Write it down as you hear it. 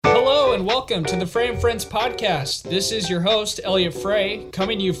and welcome to the Frey and Friends podcast. This is your host, Elliot Frey,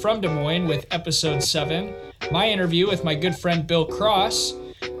 coming to you from Des Moines with episode 7, my interview with my good friend Bill Cross.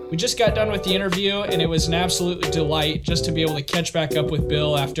 We just got done with the interview, and it was an absolute delight just to be able to catch back up with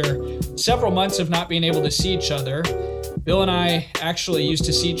Bill after several months of not being able to see each other. Bill and I actually used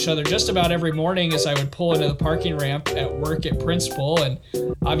to see each other just about every morning as I would pull into the parking ramp at work at Principal, and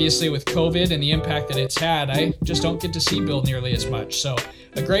obviously with COVID and the impact that it's had, I just don't get to see Bill nearly as much. So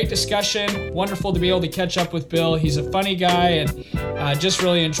a great discussion, wonderful to be able to catch up with Bill. He's a funny guy, and just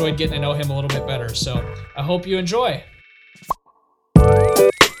really enjoyed getting to know him a little bit better. So I hope you enjoy.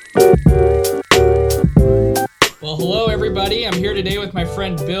 Well, hello, everybody. I'm here today with my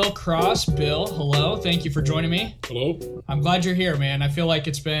friend Bill Cross. Bill, hello. Thank you for joining me. Hello. I'm glad you're here, man. I feel like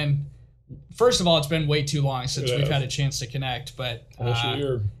it's been way too long since we've had a chance to connect. But almost a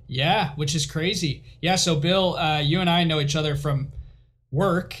year. Yeah, which is crazy. Yeah, so Bill, you and I know each other from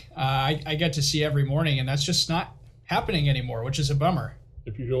work. I get to see every morning, and that's just not happening anymore, which is a bummer.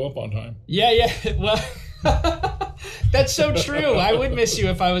 If you show up on time. Yeah. Well, that's so true. I would miss you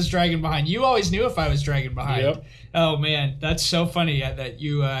if I was dragging behind. You always knew if I was dragging behind. Yep. Oh man, that's so funny that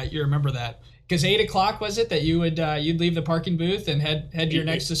you remember that. Because 8 o'clock was it that you would you'd leave the parking booth and head to your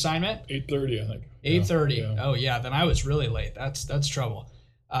next assignment? 8:30, I think. 8:30. Yeah. Oh yeah, then I was really late. That's trouble.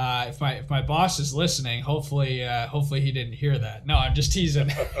 If my boss is listening, hopefully he didn't hear that. No, I'm just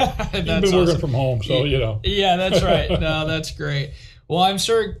teasing. You've been working from home, so you know. Yeah, that's right. No, that's great. Well, I'm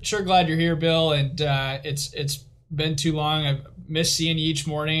sure glad you're here, Bill, and it's been too long. I've missed seeing you each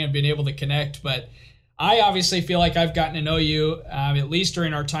morning and being able to connect, but I obviously feel like I've gotten to know you at least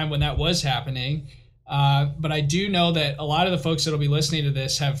during our time when that was happening. But I do know that a lot of the folks that will be listening to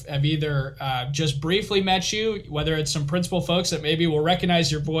this have either just briefly met you, whether it's some Principal folks that maybe will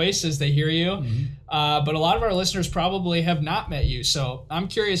recognize your voice as they hear you. Mm-hmm. But a lot of our listeners probably have not met you. So I'm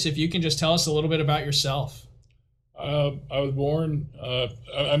curious if you can just tell us a little bit about yourself. I was born,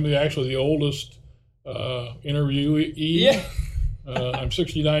 I'm actually the oldest interviewee. Yeah. I'm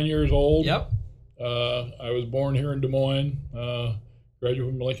 69 years old. Yep. I was born here in Des Moines, graduated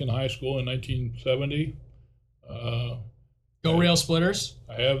from Lincoln High School in 1970. Go Rail Splitters.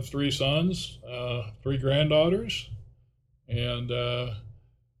 I have 3 sons, 3 granddaughters, and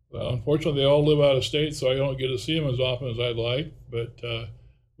unfortunately they all live out of state, so I don't get to see them as often as I'd like, but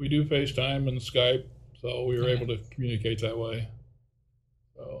we do FaceTime and Skype. So we were able to communicate that way.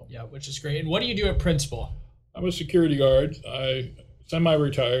 So, yeah, which is great. And what do you do at Principal? I'm a security guard. I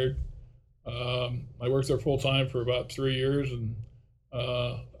semi-retired. I worked there full-time for about 3 years, and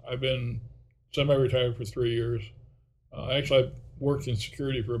I've been semi-retired for 3 years. Actually, I've worked in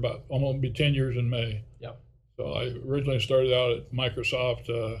security for about almost 10 years in May. Yep. So I originally started out at Microsoft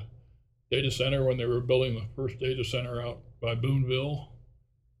Data Center when they were building the first data center out by Boonville.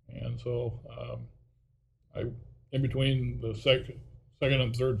 And so in between the second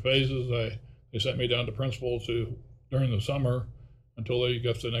and third phases, they sent me down to Principal during the summer until they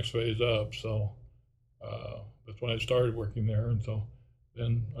got the next phase up. So that's when I started working there. And so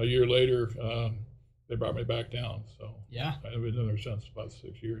then a year later, they brought me back down. So yeah, I've been there since about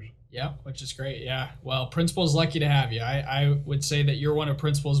 6 years. Yeah, which is great. Yeah. Well, Principal's lucky to have you. I would say that you're one of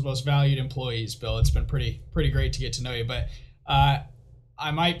Principal's most valued employees, Bill. It's been pretty great to get to know you. But I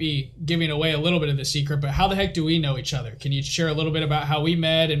might be giving away a little bit of the secret, but how the heck do we know each other? Can you share a little bit about how we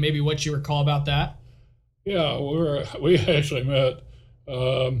met and maybe what you recall about that? Yeah, we actually met.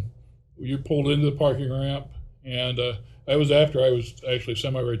 You pulled into the parking ramp, and that was after I was actually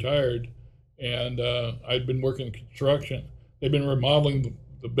semi-retired, and I'd been working construction. They'd been remodeling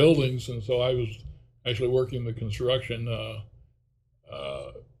the buildings, and so I was actually working the construction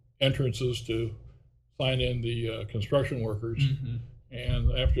entrances to sign in the construction workers. Mm-hmm.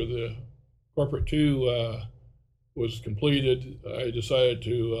 And after the Corporate 2 was completed, I decided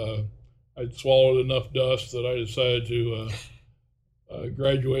I'd swallowed enough dust that I decided to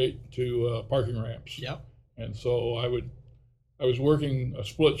graduate to parking ramps. Yep. And so I was working a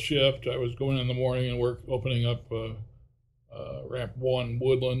split shift. I was going in the morning and opening up ramp 1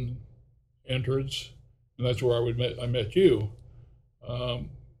 Woodland entrance, and that's where I met you.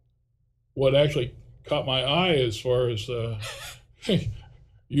 What actually caught my eye as far as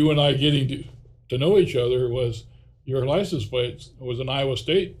you and I getting to know each other was your license plate was an Iowa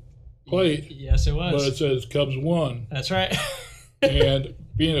State plate. Yes, it was. But it says Cubs won. That's right. And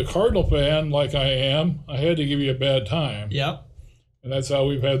being a Cardinal fan like I am, I had to give you a bad time. Yep. And that's how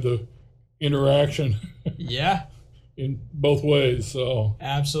we've had the interaction. Yeah. In both ways. So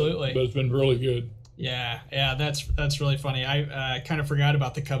absolutely. But it's been really good. Yeah, that's really funny. I kind of forgot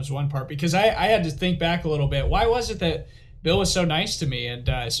about the Cubs won part because I had to think back a little bit. Why was it that Bill was so nice to me, and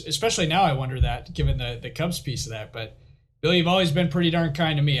especially now I wonder that, given the Cubs piece of that. But Bill, you've always been pretty darn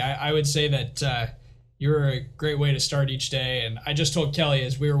kind to me. I would say that you're a great way to start each day. And I just told Kelly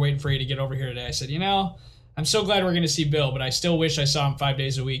as we were waiting for you to get over here today, I said, I'm so glad we're going to see Bill, but I still wish I saw him 5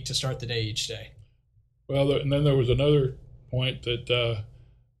 days a week to start the day each day. Well, and then there was another point that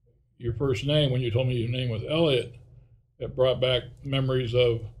your first name, when you told me your name was Elliot, it brought back memories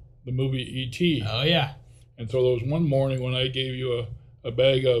of the movie E.T. Oh, yeah. And so there was one morning when I gave you a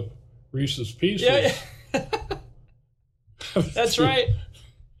bag of Reese's Pieces. Yeah. That's right.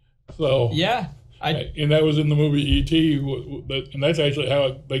 So yeah. And that was in the movie E.T., and that's actually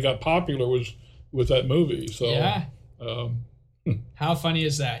how they got popular, was with that movie. So yeah. How funny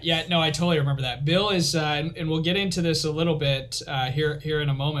is that? Yeah, no, I totally remember that. Bill is, and we'll get into this a little bit here in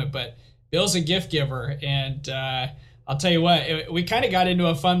a moment, but Bill's a gift giver, and I'll tell you what, we kind of got into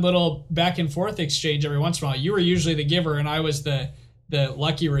a fun little back and forth exchange every once in a while. You were usually the giver, and I was the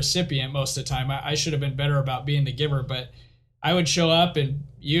lucky recipient most of the time. I should have been better about being the giver, but I would show up and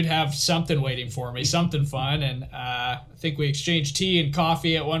you'd have something waiting for me, something fun. And I think we exchanged tea and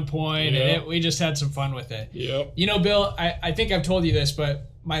coffee at one point, and we just had some fun with it. Yep. Bill, I think I've told you this, but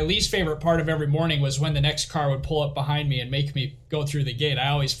my least favorite part of every morning was when the next car would pull up behind me and make me go through the gate. I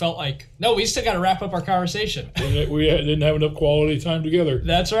always felt like, no, we still got to wrap up our conversation. We didn't have enough quality time together.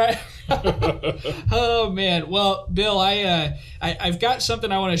 That's right. Oh, man. Well, Bill, I've got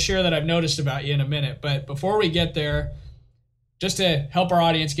something I want to share that I've noticed about you in a minute. But before we get there, just to help our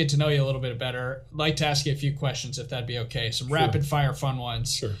audience get to know you a little bit better, I'd like to ask you a few questions, if that'd be okay. Some rapid fire fun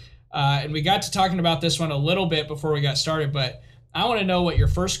ones. Sure. And we got to talking about this one a little bit before we got started, but I want to know what your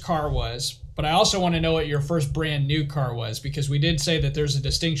first car was, but I also want to know what your first brand new car was, because we did say that there's a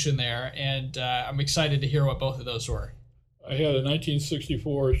distinction there, and I'm excited to hear what both of those were. I had a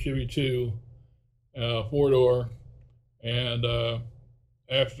 1964 Chevy 2, 4-door, and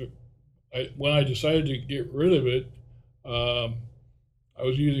when I decided to get rid of it, I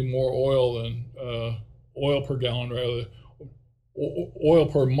was using more oil than oil per gallon, oil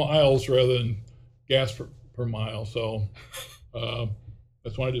per miles rather than gas per mile. So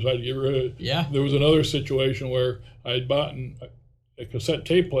that's when I decided to get rid of it. Yeah. There was another situation where I had bought a cassette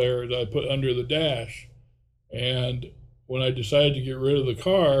tape player that I put under the dash, and when I decided to get rid of the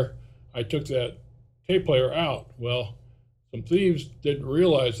car, I took that tape player out. Well, some thieves didn't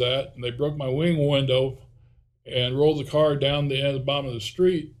realize that, and they broke my wing window and rolled the car down the bottom of the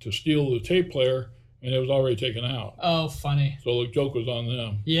street to steal the tape player, and it was already taken out. Oh, funny. So the joke was on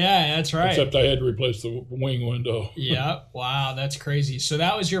them. Yeah, that's right. Except I had to replace the wing window. Yeah. Wow, that's crazy. So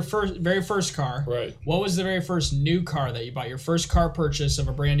that was your very first car. Right. What was the very first new car that you bought? Your first car purchase of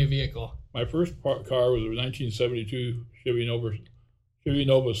a brand new vehicle? My first car was a 1972 Chevy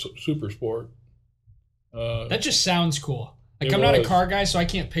Nova Super Sport. That just sounds cool. Like, It I'm not a was. car guy, so I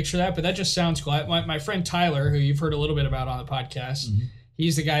can't picture that, but that just sounds cool. My friend Tyler, who you've heard a little bit about on the podcast,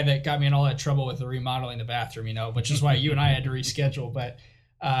 he's the guy that got me in all that trouble with the remodeling the bathroom, which is why you and I had to reschedule. But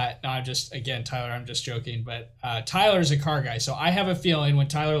no, Tyler, I'm just joking. But Tyler's a car guy, so I have a feeling when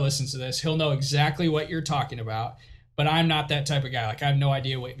Tyler listens to this, he'll know exactly what you're talking about. But I'm not that type of guy. Like, I have no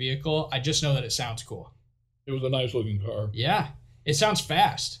idea what vehicle. I just know that it sounds cool. It was a nice looking car. Yeah. It sounds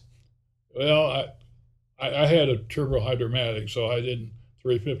fast. Well, I had a turbo hydromatic, so I didn't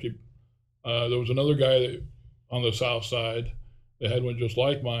 350. There was another guy on the south side that had one just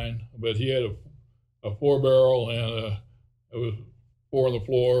like mine, but he had a 4-barrel, and it was 4 on the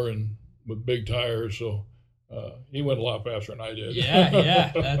floor and with big tires, so he went a lot faster than I did.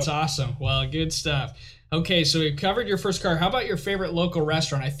 Yeah, that's awesome. Well, good stuff. Okay, so we've covered your first car. How about your favorite local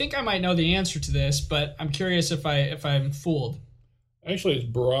restaurant? I think I might know the answer to this, but I'm curious if I'm fooled. Actually, it's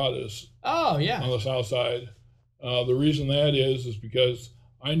Barada's. Oh, yeah. On the south side. The reason that is because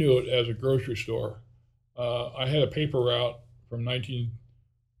I knew it as a grocery store. I had a paper route from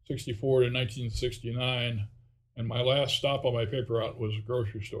 1964 to 1969, and my last stop on my paper route was a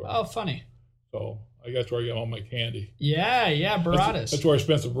grocery store. Oh, funny. So I guess where I got all my candy. Yeah, Barada's. That's where I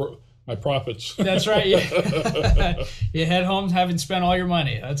spent my profits. That's right. Yeah. You head home having spent all your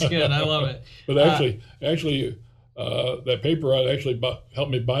money. That's good. I love it. But actually, that paper route actually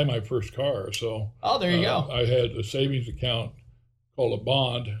helped me buy my first car. So there you go. I had a savings account called a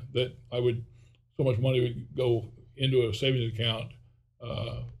bond that so much money would go into a savings account.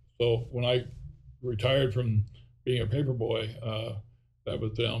 So when I retired from being a paper boy, that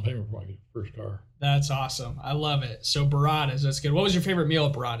was the down payment for my first car. That's awesome. I love it. So Barada's, that's good. What was your favorite meal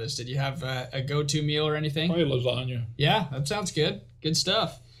at Barada's? Did you have a go-to meal or anything? Probably lasagna. Yeah, that sounds good. Good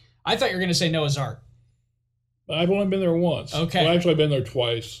stuff. I thought you were going to say Noah's Ark. I've only been there once. Okay. Well, actually, I've been there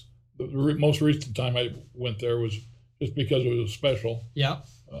twice. The most recent time I went there was just because it was special. Yeah.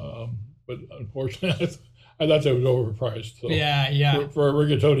 But unfortunately, I thought that was overpriced. So Yeah. For a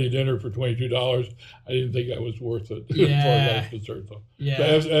rigatoni dinner for $22, I didn't think that was worth it as far as I was concerned. So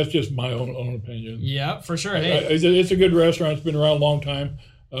that's just my own opinion. Yeah, for sure. Hey, it's a good restaurant. It's been around a long time.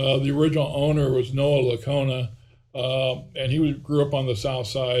 The original owner was Noah Lacona, and he grew up on the South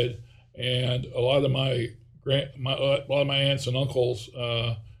Side. And a lot of my aunts and uncles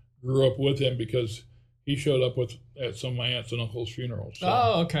grew up with him because he showed up at some of my aunts and uncles' funerals. So.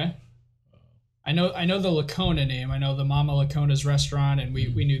 Oh, okay. I know the Lacona name. I know the Mama Lacona's restaurant, and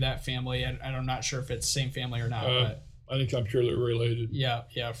we knew that family. I'm not sure if it's the same family or not. But I'm sure they're related.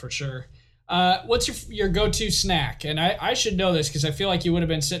 Yeah, for sure. What's your go-to snack? And I should know this because I feel like you would have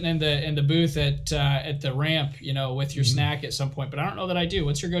been sitting in the booth at the ramp, with your snack at some point. But I don't know that I do.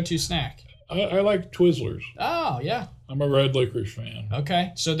 What's your go-to snack? I like Twizzlers. Oh, yeah. I'm a red licorice fan.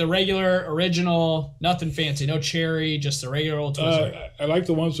 Okay, so the regular, original, nothing fancy, no cherry, just the regular old Twizzler. I like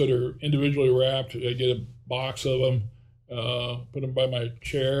the ones that are individually wrapped. I get a box of them, put them by my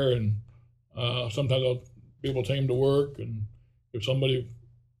chair, and sometimes I'll be able to take them to work. And if somebody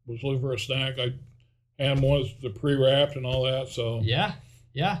was looking for a snack, I hand them ones that are pre-wrapped and all that. So yeah,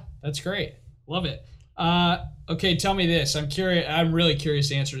 that's great. Love it. Okay, tell me this. I'm curious. I'm really curious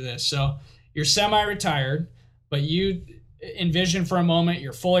to answer this. So you're semi-retired, but you envision for a moment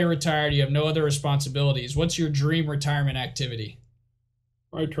you're fully retired. You have no other responsibilities. What's your dream retirement activity?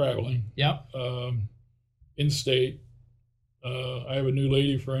 Probably traveling. Yep. In state. I have a new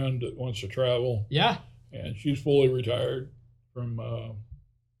lady friend that wants to travel. Yeah. And she's fully retired from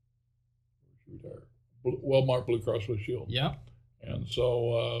Wellmark Blue Cross Blue Shield. Yep. And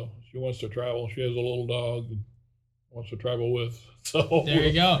so she wants to travel. She has a little dog and wants to travel with. So there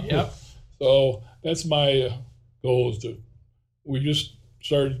you go. Yep. So that's my goal we just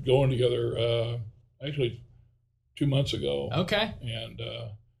started going together actually 2 months ago. Okay. And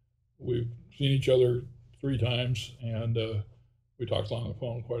we've seen each other 3 times, and we talked on the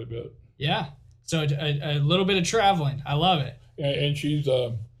phone quite a bit. Yeah. So a little bit of traveling. I love it. And she's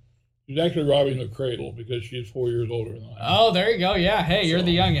actually robbing the cradle because she's 4 years older than I am. Oh, there you go. Yeah. Hey, you're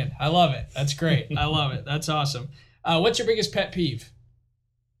the youngin'. I love it. That's great. I love it. That's awesome. What's your biggest pet peeve?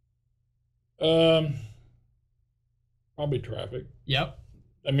 Probably traffic. Yep.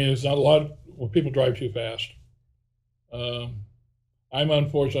 I mean, it's not a lot when people drive too fast. I'm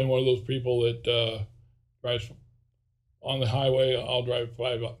unfortunately one of those people that drives on the highway. I'll drive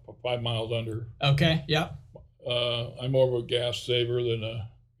 5 miles under. Okay. Yep. I'm more of a gas saver than a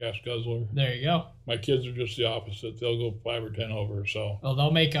gas guzzler. There you go. My kids are just the opposite. They'll go 5 or 10 over. So. Well,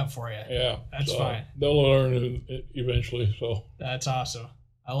 they'll make up for you. Yeah. That's fine. They'll learn eventually. So. That's awesome.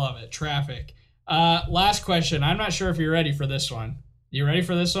 I love it. Traffic. Last question. I'm not sure if you're ready for this one. You ready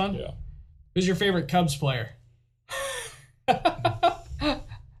for this one? Yeah. Who's your favorite Cubs player?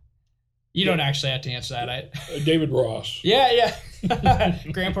 You don't actually have to answer that. David Ross. Yeah.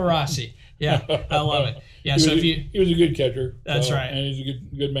 Grandpa Rossi. Yeah, I love it. Yeah, he was a good catcher. That's right. And he's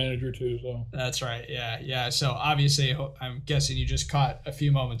a good manager too. So that's right. Yeah. So obviously, I'm guessing you just caught a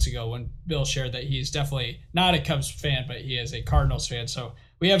few moments ago when Bill shared that he's definitely not a Cubs fan, but he is a Cardinals fan. So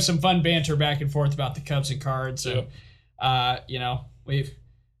we have some fun banter back and forth about the Cubs and Cards, and we've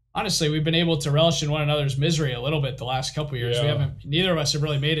been able to relish in one another's misery a little bit the last couple of years. Yeah. Neither of us have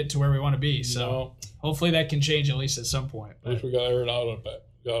really made it to where we want to be. So hopefully that can change at least at some point. At least we got Arenado back.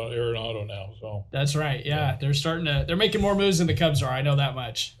 Got Arenado now, so that's right. Yeah, they're making more moves than the Cubs are. I know that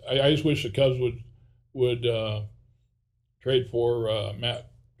much. I just wish the Cubs would trade for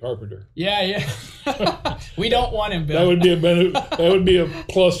Matt Carpenter. Yeah. We don't want him, Bill. That would be that would be a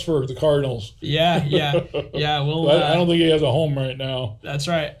plus for the Cardinals. Yeah. Well, I don't think he has a home right now. That's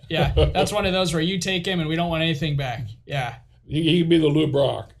right. Yeah, that's one of those where you take him and we don't want anything back. Yeah. He could be the Lou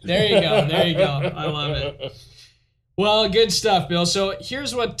Brock. There you go. I love it. Well, good stuff, Bill. So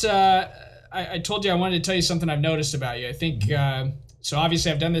here's what I told you. I wanted to tell you something I've noticed about you. I think so.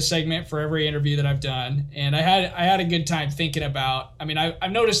 Obviously, I've done this segment for every interview that I've done, and I had a good time thinking about. I mean,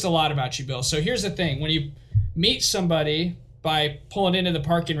 I've noticed a lot about you, Bill. So here's the thing: when you meet somebody by pulling into the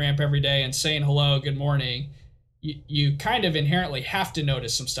parking ramp every day and saying hello, good morning, you kind of inherently have to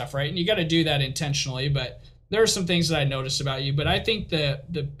notice some stuff, right? And you got to do that intentionally, but there are some things that I noticed about you. But I think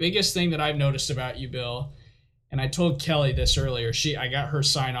the biggest thing that I've noticed about you, Bill. And I told Kelly this earlier. I got her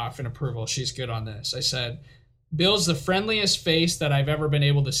sign off and approval. She's good on this. I said, Bill's the friendliest face that I've ever been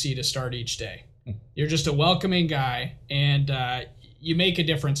able to see to start each day. You're just a welcoming guy, and you make a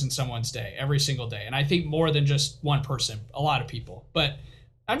difference in someone's day every single day. And I think more than just one person, a lot of people. But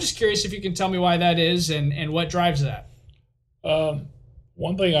I'm just curious if you can tell me why that is and what drives that.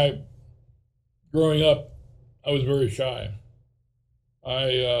 One thing growing up, I was very shy.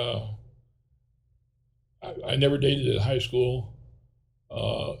 I never dated in high school.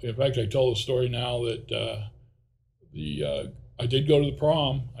 In fact, I tell the story now that I did go to the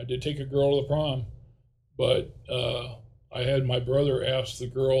prom. I did take a girl to the prom, but I had my brother ask the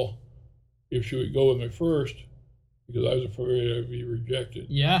girl if she would go with me first because I was afraid I'd be rejected.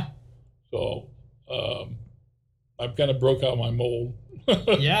 Yeah. So I've kind of broke out my mold.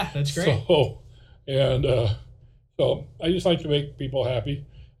 Yeah, that's great. So I just like to make people happy.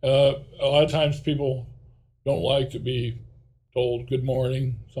 A lot of times people don't like to be told good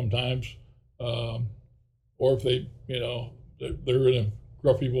morning sometimes, or if they, they're in a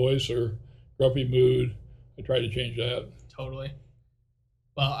grumpy voice or grumpy mood, I try to change that. Totally.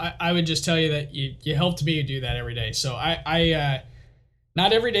 Well, I would just tell you that you helped me do that every day. So I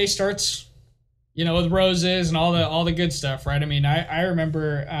not every day starts, with roses and all the good stuff, right? I mean, I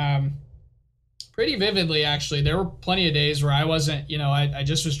remember pretty vividly, actually, there were plenty of days where I wasn't, I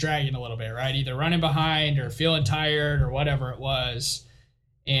just was dragging a little bit, right? Either running behind or feeling tired or whatever it was.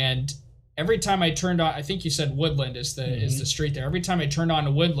 And every time I turned on, I think you said Woodland is the street there. Every time I turned on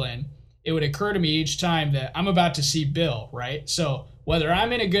to Woodland, it would occur to me each time that I'm about to see Bill, right? So whether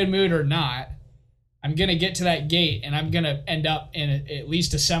I'm in a good mood or not, I'm going to get to that gate and I'm going to end up in at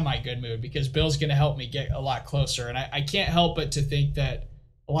least a semi-good mood because Bill's going to help me get a lot closer. And I can't help but to think that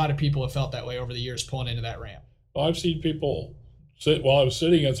a lot of people have felt that way over the years pulling into that ramp. Well, I've seen people sit while I was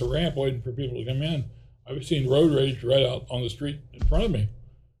sitting at the ramp waiting for people to come in. I've seen road rage right out on the street in front of me.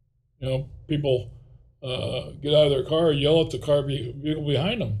 People get out of their car, yell at the car vehicle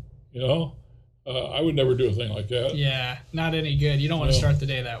behind them. I would never do a thing like that. Yeah, not any good. You don't want to start the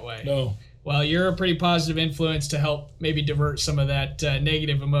day that way. No. Well, you're a pretty positive influence to help maybe divert some of that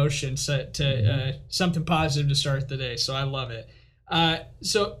negative emotion to something positive to start the day. So I love it.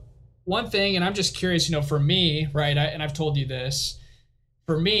 So one thing, and I'm just curious, for me, right, and I've told you this,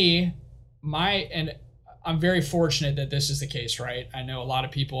 for me, and I'm very fortunate that this is the case, right? I know a lot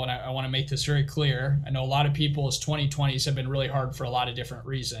of people, and I want to make this very clear, I know a lot of people's 2020s have been really hard for a lot of different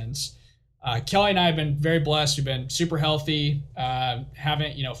reasons. Kelly and I have been very blessed. We've been super healthy.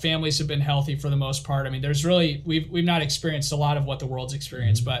 Families have been healthy for the most part. I mean, there's really, we've not experienced a lot of what the world's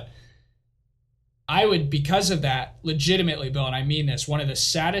experienced, but I would, because of that, legitimately, Bill, and I mean this, one of the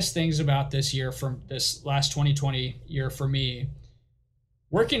saddest things about this year, from this last 2020 year for me,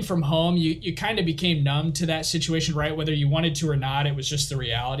 working from home, you kind of became numb to that situation, right? Whether you wanted to or not, it was just the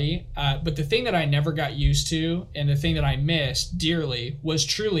reality. But the thing that I never got used to, and the thing that I missed dearly, was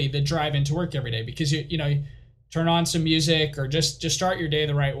truly the drive into work every day. Because you turn on some music or just start your day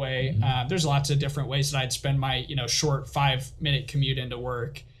the right way. There's lots of different ways that I'd spend my short 5-minute commute into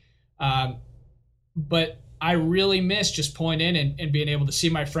work. But I really missed just pulling in and being able to see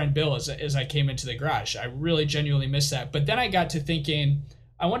my friend Bill as I came into the garage. I really genuinely missed that. But then I got to thinking,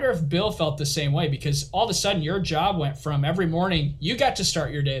 I wonder if Bill felt the same way, because all of a sudden your job went from every morning, you got to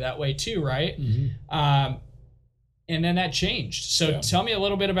start your day that way too, right? And then that changed. So Tell me a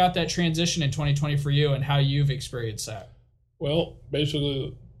little bit about that transition in 2020 for you and how you've experienced that. Well,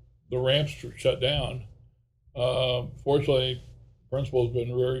 basically the ramps were shut down. Fortunately, the principal has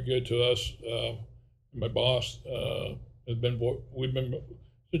been very good to us. My boss has been,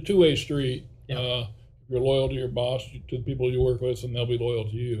 it's a two-way street. If you're loyal to your boss, to the people you work with, and they'll be loyal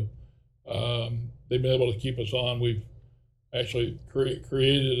to you. They've been able to keep us on. We've actually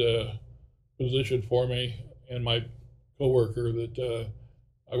created a position for me and my coworker that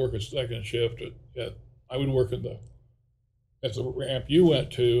I work a second shift I would work at the ramp you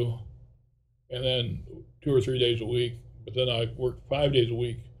went to, and then 2 or 3 days a week. But then I worked 5 days a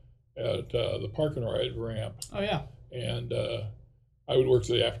week at the park and ride ramp. Oh yeah. And I would work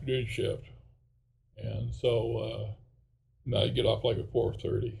the afternoon shift. And so now you get off like at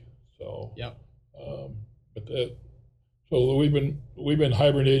 4:30. So so we've been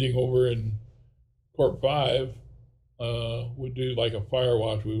hibernating over in Corp 5. We'd do like a fire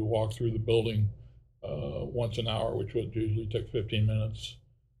watch. We would walk through the building once an hour, which would usually take 15 minutes.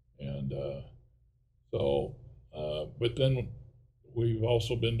 And but then we've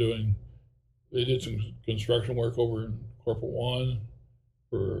also been they did some construction work over in Corporate 1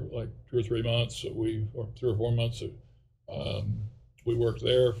 for like 2 or 3 months. Or 3 or 4 months. We worked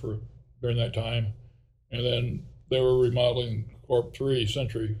there during that time. And then they were remodeling Corp 3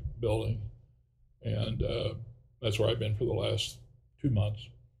 Century building. And that's where I've been for the last 2 months.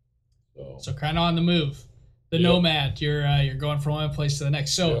 So kind of on the move, the nomad. You're going from one place to the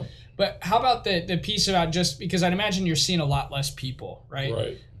next. So, but how about the piece about, just because I'd imagine you're seeing a lot less people, right?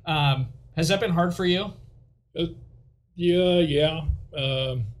 Right. Has that been hard for you? Yeah.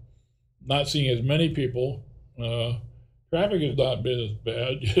 Not seeing as many people Traffic has not been as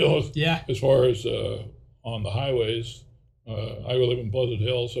bad, Yeah. as far as on the highways. I live in Pleasant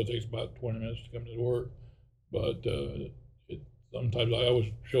Hill, so it takes about 20 minutes to come to work. But sometimes I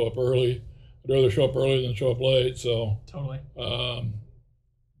always show up early. I'd rather show up early than show up late. So Totally.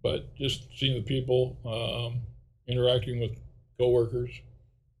 But just seeing the people, interacting with coworkers,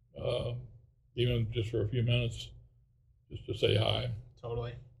 even just for a few minutes, just to say hi,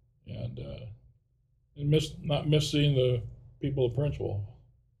 Totally. and not miss seeing the people of Princeville.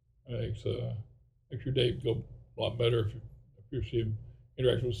 Makes your day go a lot better if you see them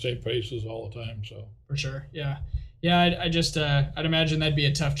interacting with the same faces all the time. So For sure. Yeah. Yeah. I just, I'd imagine that'd be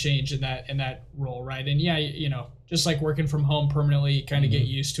a tough change in that role. Right. And yeah, just like working from home permanently, you kind of get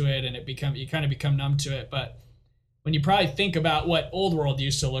used to it and you kind of become numb to it. But when you probably think about what old world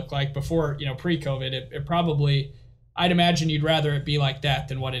used to look like before, pre-COVID, it probably, I'd imagine you'd rather it be like that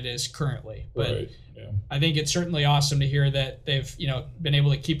than what it is currently. But right. Yeah. I think it's certainly awesome to hear that they've, been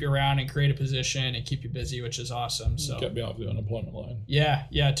able to keep you around and create a position and keep you busy, which is awesome. So kept me off the unemployment line.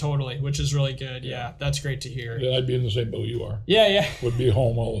 Yeah, totally, which is really good. Yeah, that's great to hear. Yeah, I'd be in the same boat you are. Yeah. Would be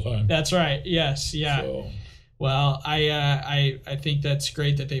home all the time. That's right. Yes. Yeah. So. Well, I think that's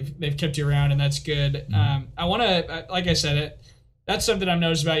great that they've kept you around, and that's good. I want to, like I said, that's something I've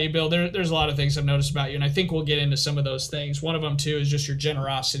noticed about you, Bill. There's a lot of things I've noticed about you, and I think we'll get into some of those things. One of them, too, is just your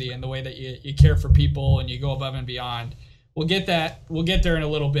generosity and the way that you care for people and you go above and beyond. We'll get there in a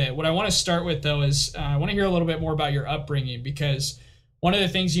little bit. What I want to start with, though, is I want to hear a little bit more about your upbringing, because one of the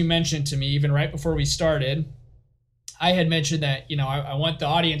things you mentioned to me, even right before we started, I had mentioned that, I want the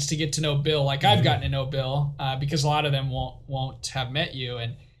audience to get to know Bill like I've gotten to know Bill, because a lot of them won't have met you.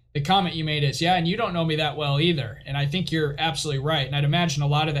 And the comment you made is, yeah, and you don't know me that well either. And I think you're absolutely right. And I'd imagine a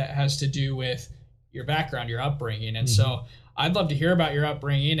lot of that has to do with your background, your upbringing. And so I'd love to hear about your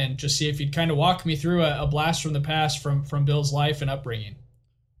upbringing and just see if you'd kind of walk me through a blast from the past from Bill's life and upbringing.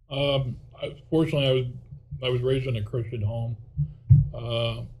 Fortunately, I was raised in a Christian home.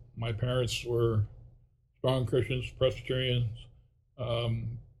 My parents were strong Christians, Presbyterians.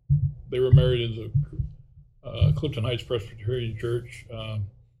 They were married in the Clifton Heights Presbyterian Church.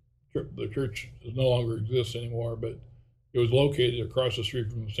 The church no longer exists anymore, but it was located across the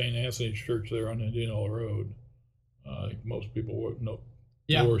street from St. Anthony's Church there on Indianola Road. I think most people would know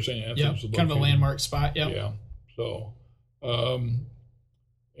where St. Anthony's was kind of a located. landmark spot. Yeah. So, I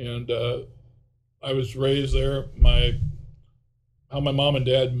was raised there. How my mom and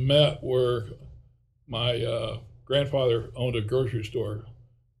dad met were my grandfather owned a grocery store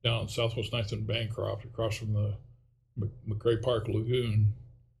down in Southwest 9th and Bancroft, across from the McRae Park Lagoon.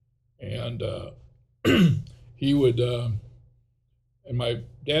 And he would, and my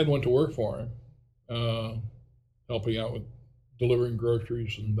dad went to work for him, helping out with delivering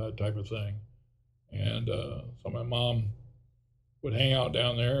groceries and that type of thing. And so my mom would hang out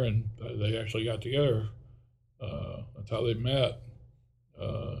down there, and they actually got together. That's how they met.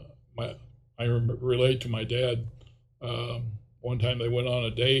 I relate to my dad. One time they went on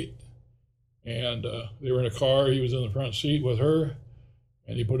a date, and they were in a car. He was in the front seat with her,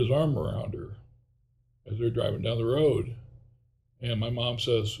 and he put his arm around her as they're driving down the road. And my mom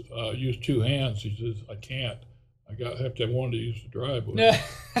says, use two hands. He says, I can't. Have to have one to use to drive with.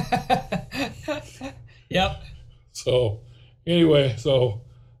 Yep. So anyway, they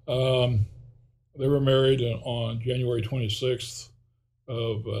were married on January 26th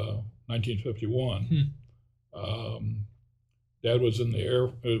of 1951. Dad was in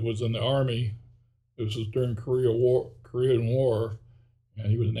the Army. It was during Korean War,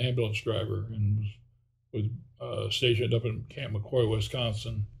 and he was an ambulance driver and was stationed up in Camp McCoy,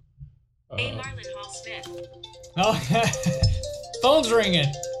 Wisconsin. Marlon Hall Smith. Oh, phone's ringing.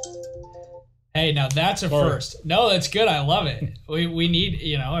 Hey, now that's a first. No, that's good. I love it. We need,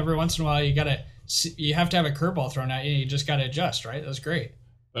 every once in a while you have to have a curveball thrown at you. You just got to adjust, right? That's great.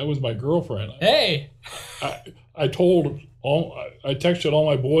 That was my girlfriend. Hey. I texted all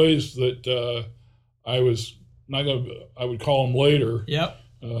my boys that I was not going to. I would call them later. Yep.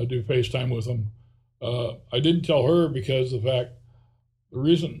 Do FaceTime with them. I didn't tell her because the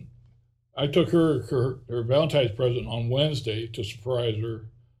reason I took her Valentine's present on Wednesday to surprise her,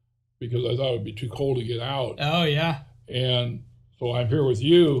 because I thought it would be too cold to get out. Oh yeah. And so I'm here with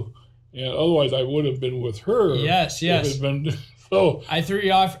you, and otherwise I would have been with her. Yes. So I threw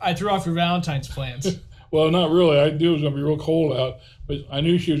you off. I threw off your Valentine's plans. Well, not really. I knew it was going to be real cold out, but I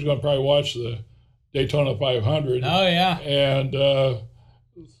knew she was going to probably watch the Daytona 500. Oh yeah. And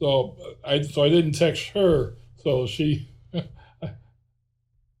so I didn't text her. So she.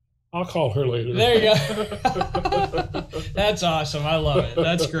 I'll call her later. There you go. That's awesome. I love it.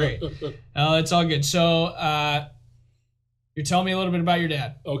 That's great. It's all good. So you're telling me a little bit about your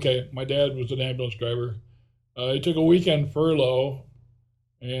dad. Okay, my dad was an ambulance driver. He took a weekend furlough,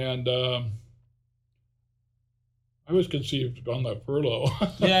 and I was conceived on that furlough.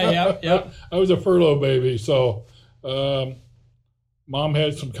 Yeah. I was a furlough baby, so Mom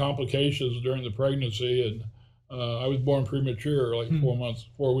had some complications during the pregnancy, and I was born premature, like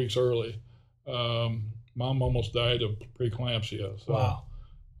 4 weeks early. Mom almost died of preeclampsia. So, wow.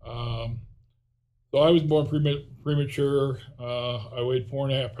 So I was born premature. I weighed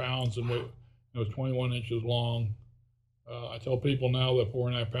 4.5 pounds and was 21 inches long. I tell people now that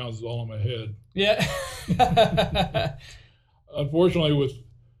 4.5 pounds is all in my head. Yeah. Unfortunately,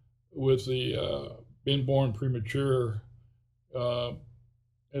 with the being born premature,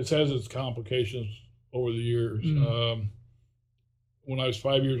 it has its complications over the years. When I was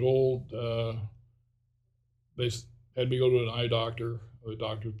 5 years old, they had me go to an eye doctor. The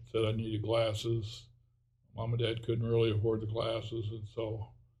doctor said I needed glasses. Mom and Dad couldn't really afford the glasses, and so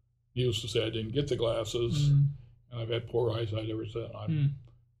needless to say, I didn't get the glasses. And I've had poor eyesight ever since. I'm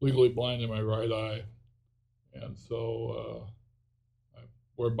legally blind in my right eye, and so I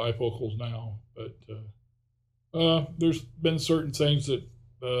wear bifocals now. But there's been certain things that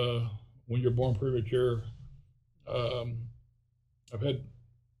when you're born premature, I've had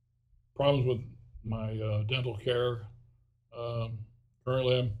problems with my dental care.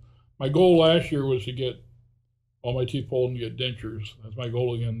 Currently, my goal last year was to get all my teeth pulled and get dentures. That's my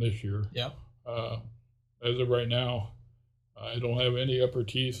goal again this year. Yep. As of right now, I don't have any upper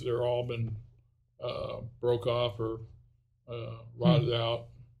teeth. They're all been broke off or rotted out.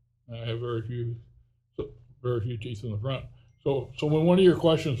 And I have very few teeth in the front. So when one of your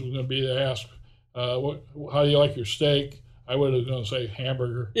questions was going to be to ask, how do you like your steak? I was going to say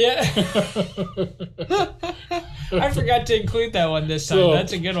hamburger. Yeah. I forgot to include that one this time. So,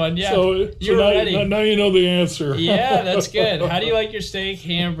 that's a good one. Yeah. So You're now, ready. Now you know the answer. Yeah, that's good. How do you like your steak?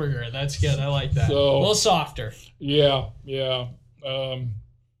 Hamburger. That's good. I like that. So, a little softer. Yeah.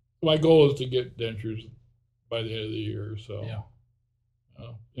 My goal is to get dentures by the end of the year. So,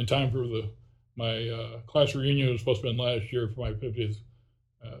 in time for my class reunion was supposed to be last year for my 50th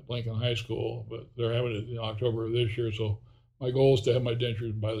at Lincoln High School, but they're having it in October of this year. So my goal is to have my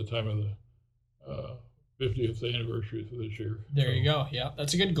dentures by the time of the 50th anniversary for this year. There you go. Yeah,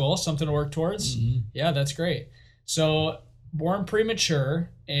 that's a good goal, something to work towards. Yeah, that's great. So born premature,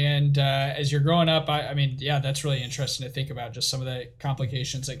 and as you're growing up, I mean, yeah, that's really interesting to think about, just some of the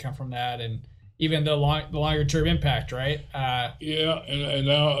complications that come from that, and even the longer term impact, right? Yeah, and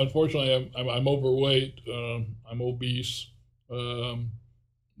now unfortunately I'm overweight. I'm obese.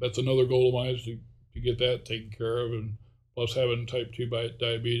 That's another goal of mine, is to get that taken care of, and plus having type 2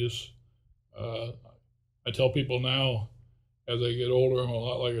 diabetes. I tell people now, as I get older, I'm a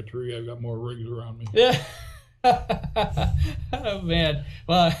lot like a tree. I've got more rings around me. Yeah. Oh, man.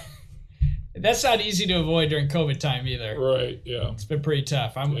 Well, that's not easy to avoid during COVID time either. Right, yeah. It's been pretty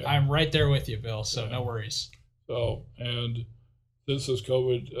tough. I'm right there with you, Bill, so no worries. So, and since this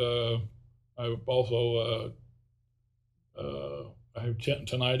COVID, I've also, I have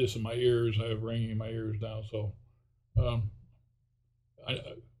tinnitus in my ears. I have ringing in my ears now. So,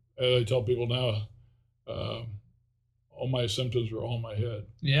 I tell people now, all my symptoms are all in my head.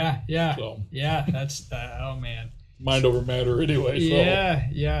 Yeah. So, yeah, that's, oh man. Mind over matter anyway. So.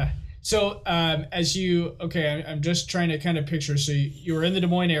 Yeah. So I'm just trying to kind of picture. So you were in the Des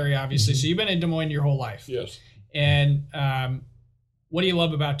Moines area, obviously. So you've been in Des Moines your whole life. Yes. And what do you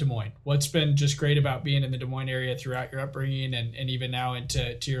love about Des Moines? What's been just great about being in the Des Moines area throughout your upbringing and even now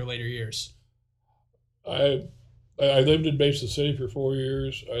into your later years? I lived in Basin City for 4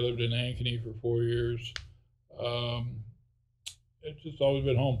 years. I lived in Ankeny for 4 years. It's just always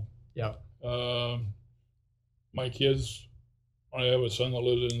been home. Yeah. My kids, I have a son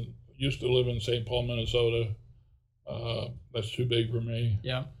that used to live in St. Paul, Minnesota. That's too big for me.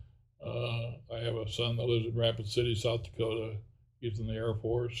 Yeah. I have a son that lives in Rapid City, South Dakota. He's in the Air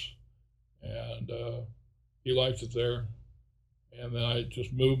Force, and he likes it there. And then I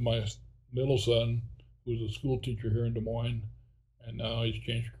just moved my middle son, who's a school teacher here in Des Moines, and now he's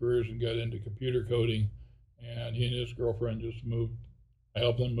changed careers and got into computer coding. And he and his girlfriend just moved. I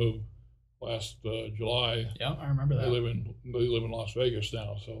helped them move last July. Yeah, I remember that. They live in Las Vegas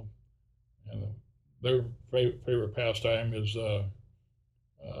now. So, and their favorite pastime is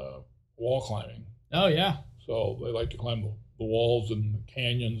wall climbing. Oh yeah. So they like to climb the walls and the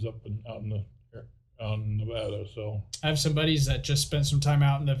canyons out in Nevada. So I have some buddies that just spent some time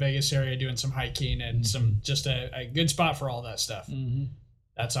out in the Vegas area doing some hiking and some just a good spot for all that stuff.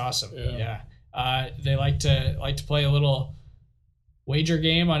 That's awesome. Yeah. They like to play a little wager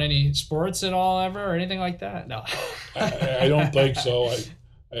game on any sports at all ever or anything like that? No. I don't think so.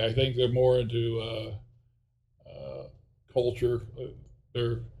 I think they're more into culture.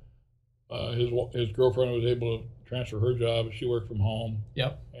 His girlfriend was able to transfer her job. She worked from home.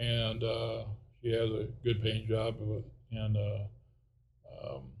 Yep. And she has a good paying job in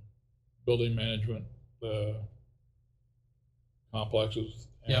building management complexes.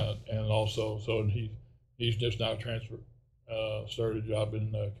 And also, so he's just now started a job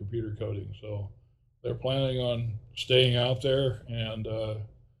in computer coding. So they're planning on staying out there and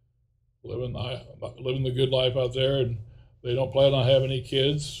living the good life out there. And they don't plan on having any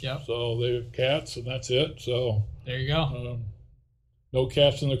kids. Yep. So they have cats, and that's it. So there you go. No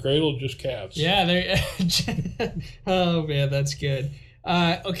cats in the cradle, just cats. Yeah. Oh man, that's good.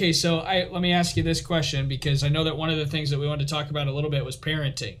 Okay, so let me ask you this question, because I know that one of the things that we wanted to talk about a little bit was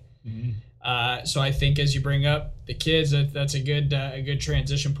parenting. Mm-hmm. So I think as you bring up the kids, that's a good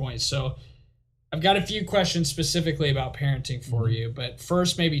transition point. So I've got a few questions specifically about parenting for Mm-hmm. you, but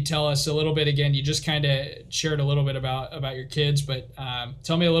first maybe tell us a little bit again. You just kind of shared a little bit about your kids, but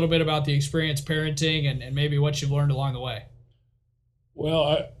tell me a little bit about the experience parenting and maybe what you've learned along the way.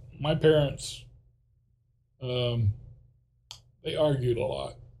 Well, my parents, they argued a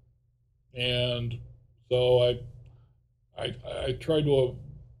lot, and so I tried to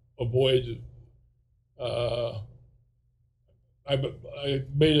avoid. I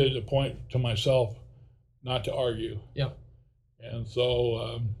made it a point to myself not to argue. Yep. And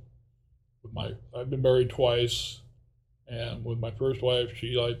so, I've been married twice, and with my first wife,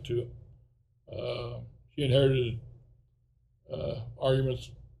 she liked to. She inherited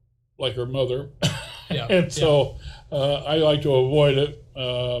arguments like her mother. Yeah. And so I like to avoid it.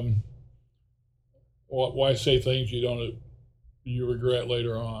 Why say things you regret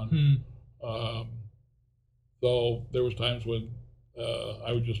later on? So there was times when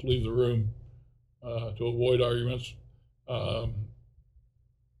I would just leave the room to avoid arguments.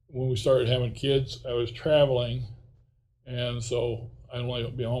 When we started having kids, I was traveling, and so I'd only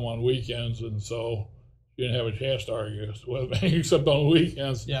be home on weekends, and so she didn't have a chance to argue with me except on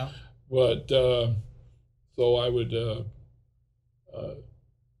weekends. Yeah. But so I would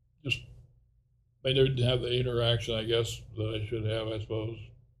they didn't have the interaction, I guess, that I should have, I suppose.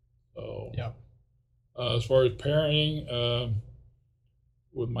 So yeah. As far as parenting,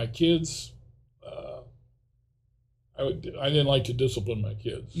 with my kids, I didn't like to discipline my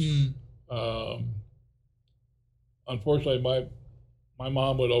kids. Unfortunately, my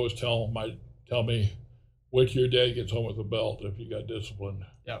mom would always tell me, wait till your dad gets home with a belt if you got disciplined.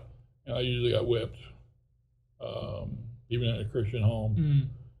 Yep. And I usually got whipped, even in a Christian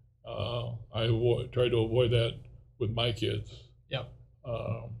home. I tried to avoid that with my kids. Yep.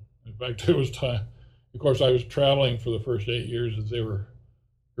 In fact, there was time. Of course, I was traveling for the first 8 years as they were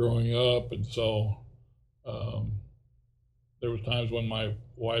growing up, and so there was times when my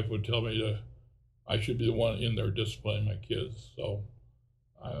wife would tell me I should be the one in there disciplining my kids. So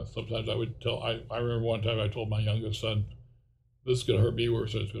sometimes I would tell. I remember one time I told my youngest son, "This is going to hurt me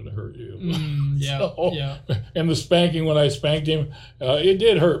worse than it's going to hurt you." Yeah. And the spanking, when I spanked him, it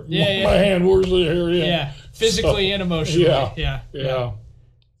did hurt my hand worse than it hurt him. Yeah, physically and emotionally. Yeah.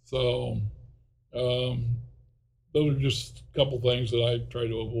 So those are just a couple things that I try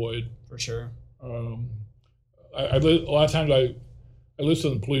to avoid. For sure. A lot of times I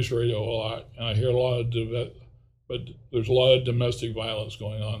listen to the police radio a lot, and I hear a lot but there's a lot of domestic violence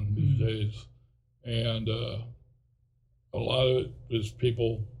going on these days, and a lot of it is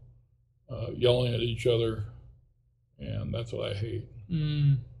people yelling at each other, and that's what I hate.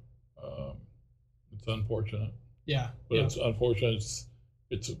 It's unfortunate. Yeah. But it's unfortunate.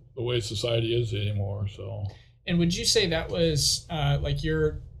 It's the way society is anymore. So. And would you say that was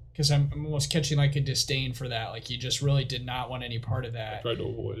because I'm almost catching like a disdain for that. Like you just really did not want any part of that. I tried to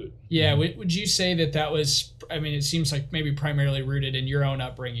avoid it. Yeah. Would you say that was, I mean, it seems like maybe primarily rooted in your own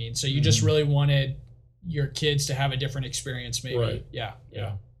upbringing. So you just really wanted your kids to have a different experience maybe. Right. Yeah.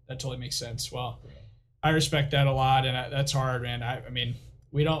 That totally makes sense. Well, I respect that a lot. And that's hard, man. I mean,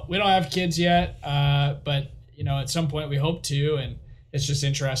 we don't have kids yet, but at some point we hope to, and it's just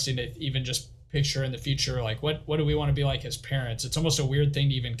interesting to even just picture in the future, like what do we want to be like as parents? It's almost a weird thing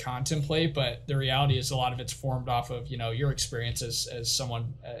to even contemplate, but the reality is a lot of it's formed off of your experience as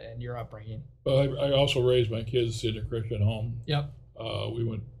someone and your upbringing. Well, I also raised my kids in a Christian home. Yep.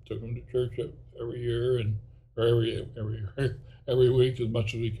 We took them to church every year or every week as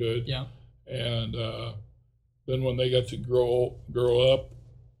much as we could. Yeah. And then when they got to grow up,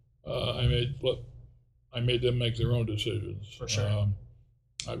 I made them make their own decisions. For sure.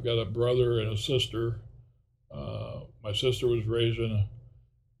 I've got a brother and a sister. My sister was raised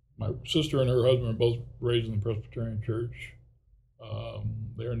my sister and her husband were both raised in the Presbyterian Church.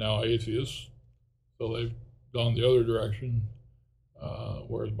 They're now atheists, so they've gone the other direction.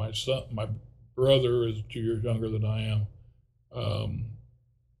 Whereas my brother is 2 years younger than I am.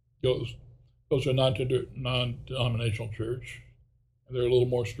 Goes to a non-denominational church. They're a little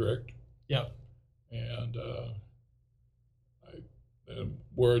more strict. Yep. And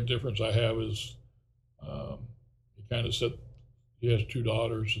where a difference I have is he kind of said he has 2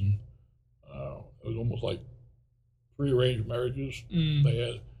 daughters, and it was almost like prearranged marriages. They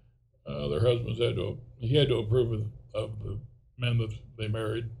had their husbands he had to approve of the men that they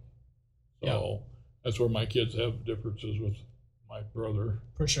married. So that's where my kids have differences with my brother.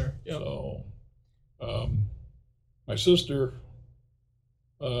 For sure. Yep. So my sister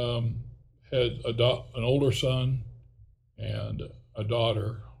had an older son and a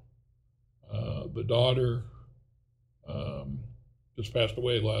daughter. The daughter just passed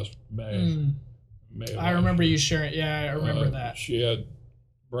away last May. I remember you sharing. Yeah, I remember that. She had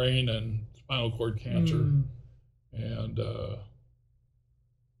brain and spinal cord cancer and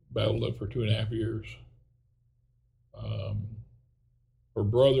battled it for 2.5 years. Her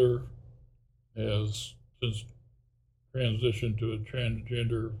brother has since transitioned to a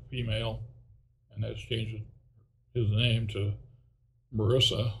transgender female, and that's changed his name to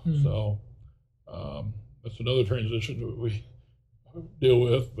Marissa. So that's another transition that we deal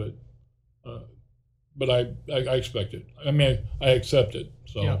with, but I expect it. I mean, I accept it.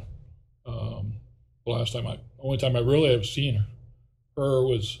 So the only time I really have seen her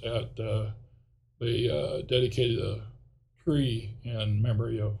was at they dedicated a tree in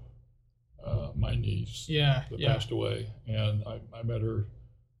memory of my niece that passed away, and I met her.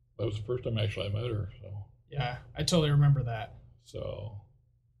 That was the first time actually I met her. So yeah, I totally remember that. So,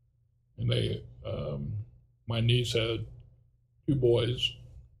 and they, my niece had 2 boys,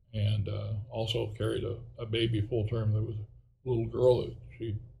 and also carried a baby full term. There was a little girl that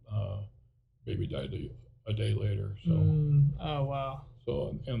baby died a day later. So oh wow.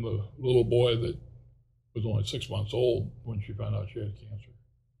 So and the little boy that was only 6 months old when she found out she had cancer.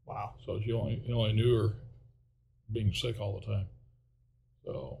 Wow. So he only knew her being sick all the time.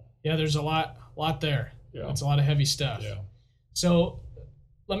 So yeah, there's a lot there. Yeah, it's a lot of heavy stuff. Yeah. So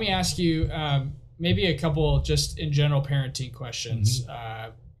let me ask you maybe a couple just in general parenting questions,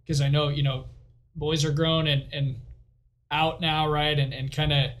 because I know boys are grown and out now, right, and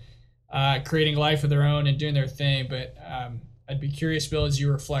kind of creating life of their own and doing their thing. But I'd be curious, Bill, as you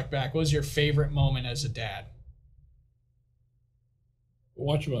reflect back, what was your favorite moment as a dad?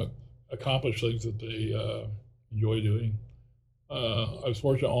 Watch them accomplish things that they enjoy doing. I was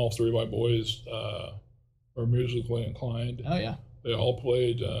fortunate all 3 of my boys were musically inclined. Oh, yeah. They all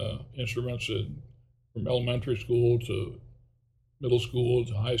played instruments from elementary school to middle school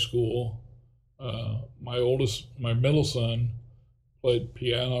to high school. My middle son played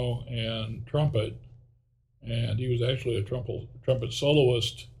piano and trumpet, and he was actually a trumpet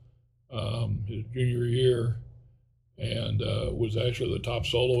soloist his junior year, and was actually the top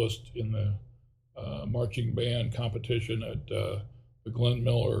soloist in the marching band competition at the Glenn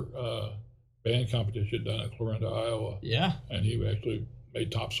Miller band competition down at Clarinda, Iowa. Yeah. And he actually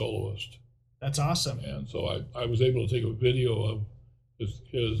made top soloist. That's awesome. And so I was able to take a video of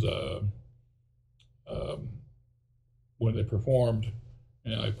his when they performed,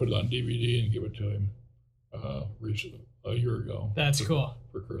 and I put it on DVD and give it to him recently, a year ago. That's cool.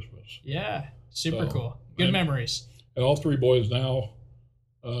 For Christmas. Yeah, super cool. Good memories. And all 3 boys now,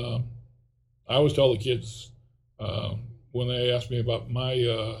 I always tell the kids when they ask me about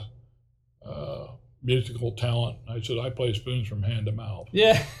my musical talent, I said I play spoons from hand to mouth.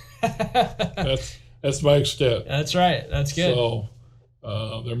 Yeah. that's my extent. That's right. That's good. So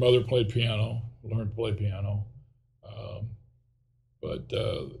their mother played piano, learned to play piano, but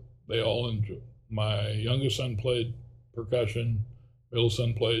they all enjoy. My youngest son played percussion, middle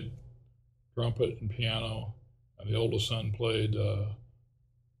son played trumpet and piano, and the oldest son played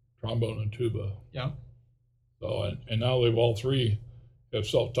trombone and tuba. Yeah. So and now they've all 3 have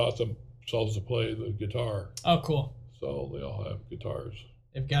self-taught themselves to play the guitar. Oh, cool. So they all have guitars.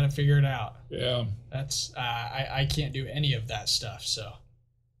 They've got to figure it out. Yeah. That's I can't do any of that stuff. So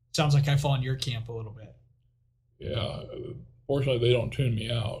sounds like I fall in your camp a little bit. Yeah. Fortunately, they don't tune me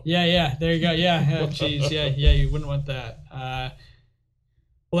out. Yeah. There you go. Yeah. Geez. Yeah. You wouldn't want that.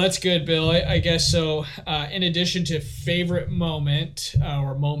 Well, that's good, Bill. I guess so. In addition to favorite moment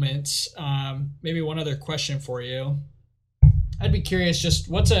or moments, maybe one other question for you. I'd be curious, just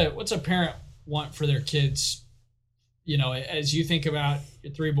what's a parent want for their kids' as you think about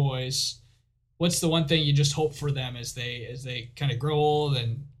your three boys, what's the one thing you just hope for them as they kind of grow old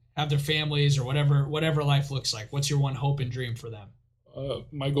and have their families or whatever life looks like? What's your one hope and dream for them?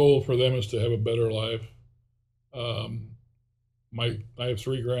 My goal for them is to have a better life. I have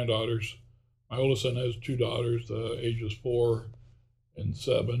three granddaughters. My oldest son has two daughters, ages 4 and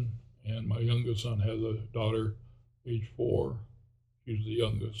 7, and my youngest son has a daughter, age 4. She's the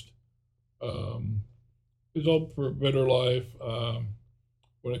youngest. It's all for a better life.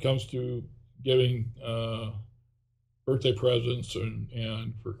 When it comes to giving birthday presents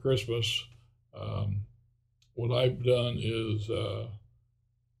and for Christmas, what I've done is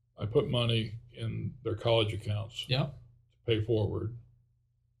I put money in their college accounts Yeah. to pay forward.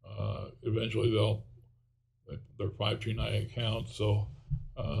 Eventually, they're 529 accounts, so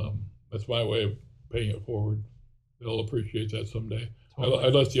that's my way of paying it forward. They'll appreciate that someday. Totally. I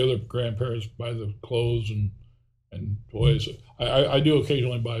let the other grandparents buy the clothes and toys. I do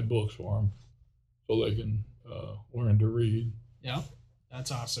occasionally buy books for them so they can learn to read. Yeah,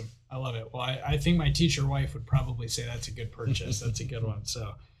 that's awesome. I love it. Well, I think my teacher wife would probably say that's a good purchase. That's a good one.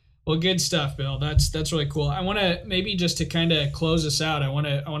 So, well, good stuff, Bill. That's really cool. I want to maybe just to kind of close this out, I want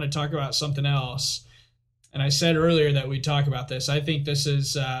to talk about something else. And I said earlier that we talk about this. I think this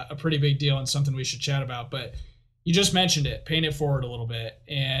is a pretty big deal and something we should chat about. But you just mentioned it, paying it forward a little bit.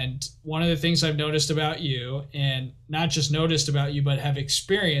 And one of the things I've noticed about you, and not just noticed about you, but have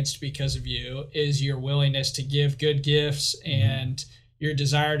experienced because of you, is your willingness to give good gifts and your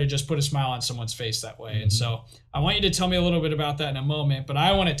desire to just put a smile on someone's face that way. And so I want you to tell me a little bit about that in a moment, but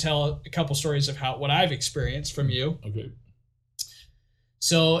I want to tell a couple stories of what I've experienced from you. Okay.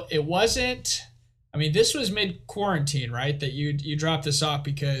 So it wasn't, this was mid-quarantine, right, that you dropped this off,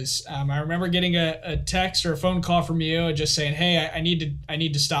 because I remember getting a text or a phone call from you and just saying, hey, I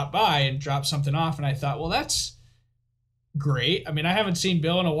need to stop by and drop something off. And I thought, well, that's great. I haven't seen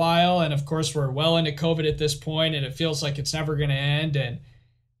Bill in a while, and of course we're well into COVID at this point, and it feels like it's never going to end. And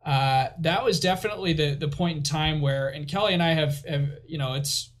that was definitely the point in time where, and Kelly and I have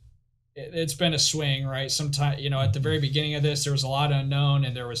it's been a swing, right? Sometimes, at the very beginning of this, there was a lot unknown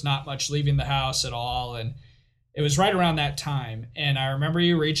and there was not much leaving the house at all. And it was right around that time. And I remember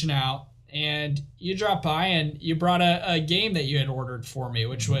you reaching out and you dropped by and you brought a game that you had ordered for me,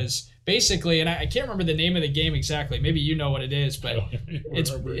 which was basically, and I can't remember the name of the game exactly. Maybe you know what it is, but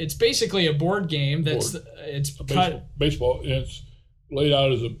it's basically a board game it's baseball. It's laid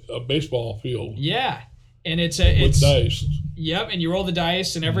out as a baseball field. Yeah. And it's dice. Yep, and you roll the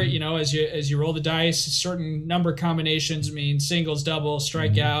dice, and every as you roll the dice, certain number combinations mean singles, doubles,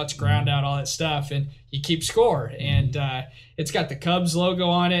 strikeouts, ground out, all that stuff, and you keep score. And it's got the Cubs logo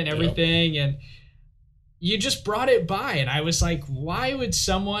on it and everything. And you just brought it by, and I was like, why would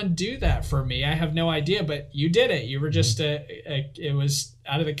someone do that for me? I have no idea, but you did it. You were just it was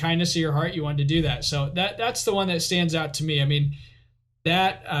out of the kindness of your heart. You wanted to do that, so that's the one that stands out to me.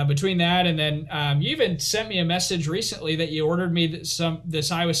 That between that and then you even sent me a message recently that you ordered me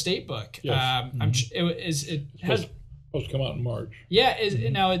this Iowa State book. Yes. It has supposed to come out in March. Yeah,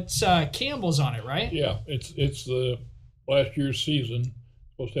 now it's Campbell's on it, right? Yeah, it's the last year's season.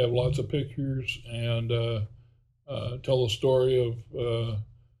 It's supposed to have lots of pictures and tell the story of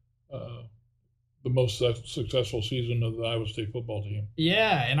the most successful season of the Iowa State football team.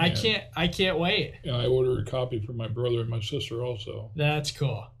 Yeah, and I can't wait. And I ordered a copy for my brother and my sister also. That's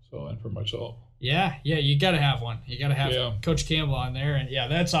cool. So, and for myself. Yeah, you got to have one. You got to have Coach Campbell on there, and yeah,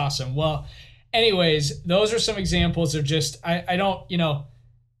 that's awesome. Well, anyways, those are some examples of just I don't,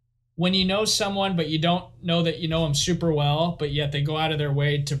 when you know someone but you don't know that you know them super well, but yet they go out of their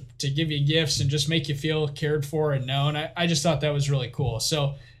way to give you gifts and just make you feel cared for and known. I just thought that was really cool.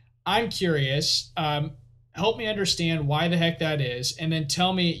 So I'm curious. Help me understand why the heck that is, and then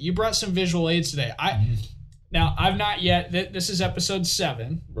tell me, you brought some visual aids today. Now I've not yet. This is episode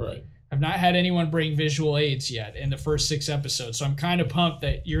 7. Right. I've not had anyone bring visual aids yet in the first 6 episodes, so I'm kind of pumped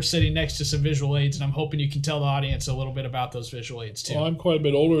that you're sitting next to some visual aids, and I'm hoping you can tell the audience a little bit about those visual aids too. Well, I'm quite a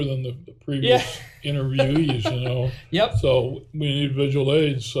bit older than the previous interviewees, Yep. So we need visual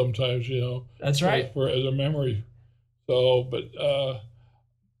aids sometimes, That's right. as a memory. So, but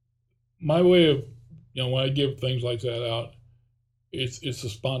my way of, when I give things like that out, it's a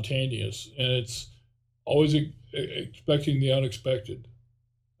spontaneous, and it's always expecting the unexpected.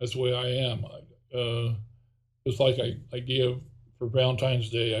 That's the way I am. Just like I gave for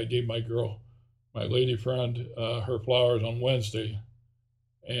Valentine's Day, I gave my lady friend, her flowers on Wednesday,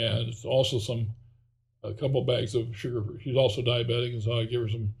 and it's also a couple bags of sugar-free. She's also diabetic, and so I give her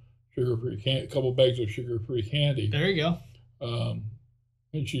some sugar-free a couple bags of sugar-free candy. There you go.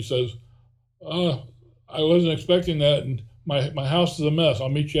 And she says, I wasn't expecting that, and my house is a mess. I'll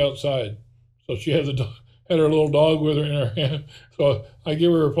meet you outside. So she had had her little dog with her in her hand. So I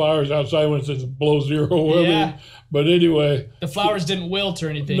give her flowers outside when it's below zero weather. Yeah. But anyway, The flowers didn't wilt or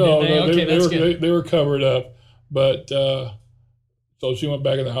anything, no, did they? no, Okay, that's were, good. they were covered up. But so she went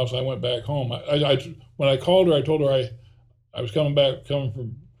back in the house. I went back home. When I called her, I told her I was coming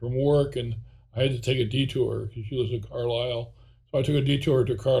from work, and I had to take a detour because she lives in Carlisle. So I took a detour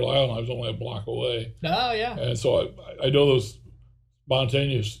to Carlisle, and I was only a block away. Oh, yeah. And so I know those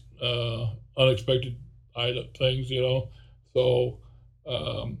spontaneous, unexpected things, So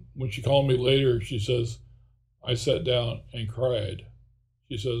when she called me later, she says, I sat down and cried.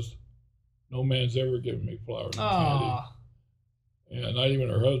 She says, no man's ever given me flowers and candy. Aw. And not even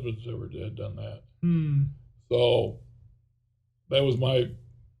her husband's ever had done that. Hmm. So that was my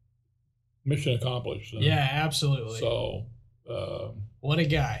mission accomplished. Yeah, absolutely. So What a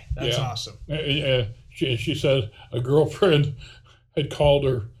guy. That's yeah. awesome. She said a girlfriend had called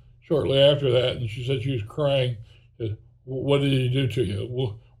her shortly after that, and she said she was crying. Said, what did he do to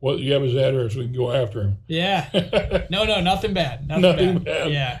you? What you have his address? We can go after him. Yeah. No, nothing bad. Nothing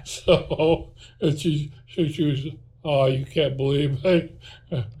bad. Yeah. So and she was, oh, you can't believe it.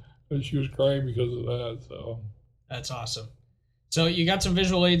 And she was crying because of that. So That's awesome. So you got some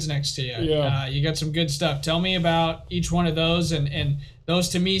visual aids next to you. Yeah. You got some good stuff. Tell me about each one of those, and those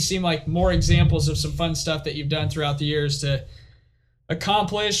to me seem like more examples of some fun stuff that you've done throughout the years to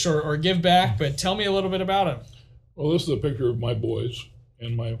accomplish or give back. But tell me a little bit about them. well, this is a picture of my boys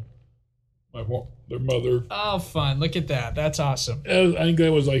and their mother. Oh, fun! Look at that. That's awesome. I think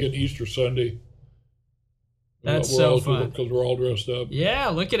that was like an Easter Sunday. That's so all, fun. because we're all dressed up. Yeah,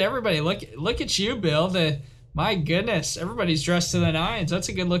 look at everybody. Look at you, Bill. My goodness, everybody's dressed to the nines. That's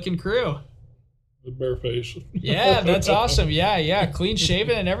a good looking crew. The bare face. Yeah, that's awesome. Yeah, clean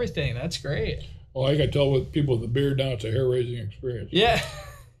shaven and everything. That's great. Well, I can tell with people with the beard now, it's a hair raising experience. Yeah,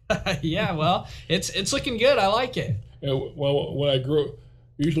 yeah. Well, it's looking good. I like it. Well, when I grow,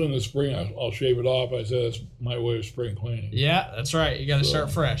 usually in the spring, I'll shave it off. I said that's my way of spring cleaning. Yeah, that's right. You got to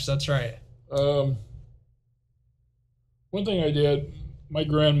start fresh. That's right. One thing I did, my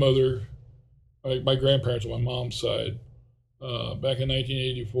grandmother, my grandparents on my mom's side, back in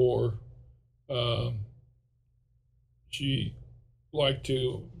 1984, she liked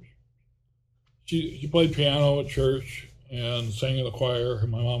to, she played piano at church and sang in the choir,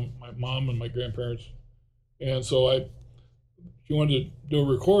 my mom and my grandparents. And so she wanted to do a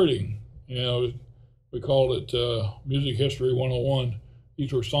recording, we called it Music History 101.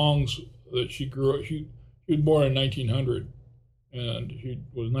 These were songs that she was born in 1900, and she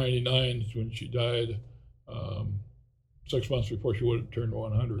was 99 when she died, 6 months before she would have turned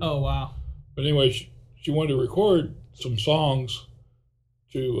 100. Oh, wow. But anyway, she wanted to record some songs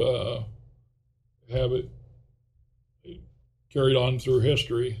to have it carried on through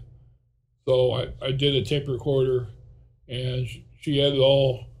history. So I did a tape recorder, and she had it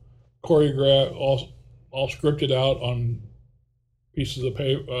all choreographed, all scripted out on pieces of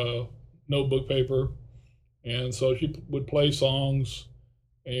paper, notebook paper. And so she would play songs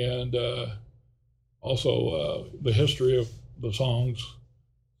and also the history of the songs.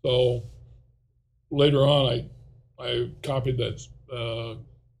 So later on, I copied that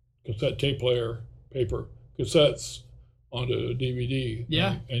cassette tape player paper cassettes onto a DVD.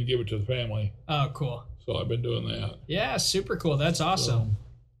 Yeah. And give it to the family. Oh, cool. So I've been doing that. Yeah, super cool. That's awesome.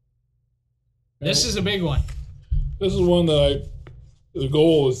 So, This is a big one. This is one that the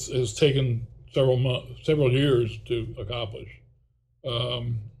goal has taken several years to accomplish.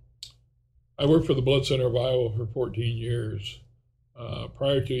 I worked for the Blood Center of Iowa for 14 years.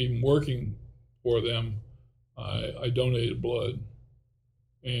 Prior to even working for them, I donated blood.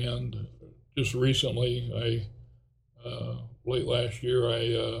 And just recently, late last year,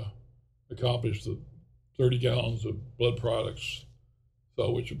 I accomplished the 30 gallons of blood products,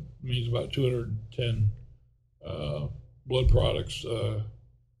 so which means about 210 blood products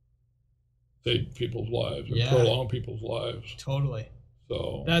save people's lives or prolong people's lives. Totally.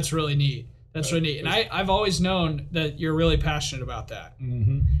 So That's really neat. That's really neat. And I've always known that you're really passionate about that.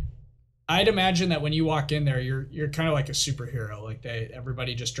 Mm-hmm. I'd imagine that when you walk in there, you're kind of like a superhero. Like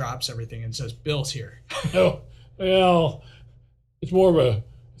everybody just drops everything and says, "Bill's here." No, well, it's more of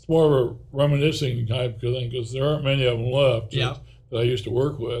a reminiscing type of thing because there aren't many of them left that I used to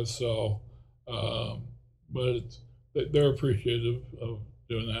work with. So, but they're appreciative of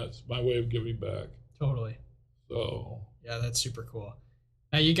doing that. It's my way of giving back. Totally. So yeah, that's super cool.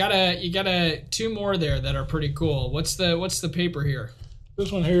 Now you got two more there that are pretty cool. What's the paper here? this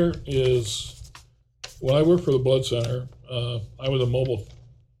one here is when I worked for the Blood Center. I was a mobile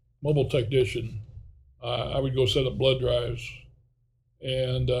technician. I would go set up blood drives.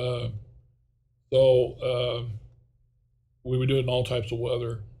 And so we would do it in all types of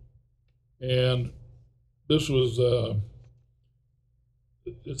weather. And this was,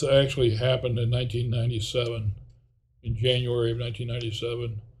 it's actually happened in 1997, in January of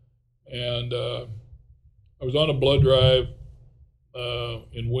 1997. And I was on a blood drive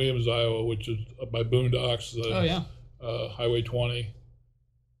in Williams, Iowa, which is up by Boondocks, Highway 20.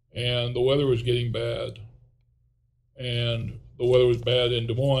 And the weather was getting bad. And the weather was bad in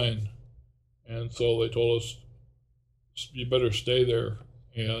Des Moines. And so they told us, you better stay there.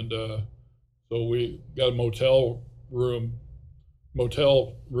 And so we got a motel rooms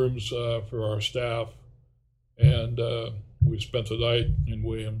for our staff. And we spent the night in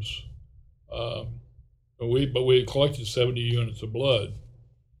Williams. But we collected 70 units of blood.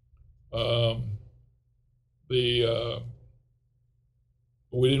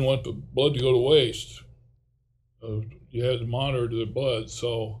 We didn't want the blood to go to waste. You had to monitor the blood,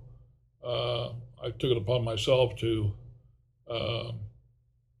 so I took it upon myself to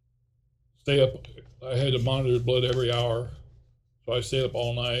stay up. I had to monitor the blood every hour, so I stayed up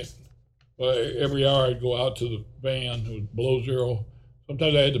all night. But every hour I'd go out to the van. It was below zero.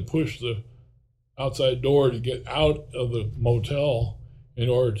 Sometimes I had to push the outside door to get out of the motel in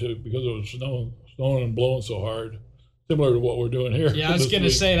order to, because it was snowing and blowing so hard, similar to what we're doing here. Yeah, I was going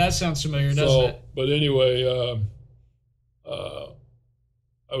to say, that sounds familiar, doesn't it? But anyway,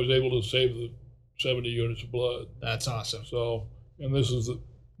 I was able to save the 70 units of blood. That's awesome. So, and this is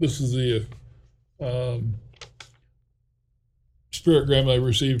the spiritgram I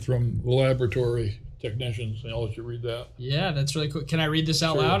received from the laboratory technicians, and I'll let you read that. Yeah, that's really cool. Can I read this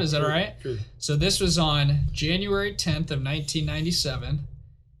out loud? Is that all right? Sure. So this was on January 10th of 1997.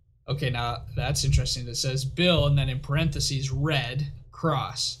 Okay, now that's interesting. It says Bill, and then in parentheses, Red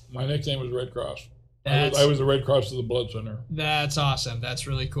Cross. My nickname was Red Cross. That's, I was the Red Cross of the Blood Center. That's awesome. That's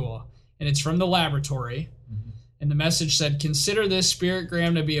really cool. And it's from the laboratory. Mm-hmm. And the message said, consider this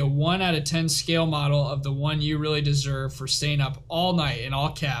spiritgram to be a 1 out of 10 scale model of the one you really deserve for staying up all night, in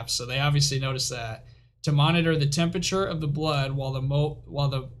all caps. So they obviously noticed that. To monitor the temperature of the blood while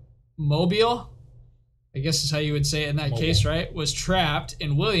the mobile, I guess is how you would say it in that case, right, was trapped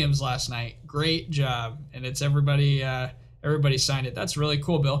in Williams last night. Great job. And it's everybody signed it. That's really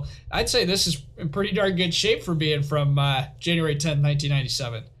cool, Bill. I'd say this is in pretty darn good shape for being from January 10th,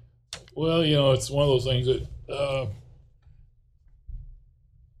 1997. Well, it's one of those things that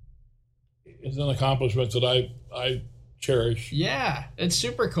is an accomplishment that I cherish. Yeah, it's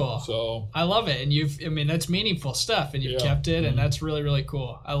super cool. So I love it. And that's meaningful stuff, and you've kept it, and that's really, really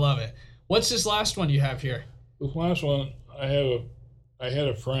cool. I love it. What's this last one you have here? This last one, I had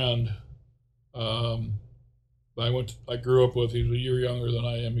a friend that I grew up with. He was a year younger than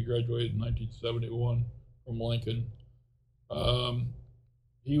I am. He graduated in 1971 from Lincoln.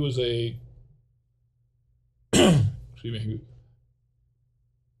 He was he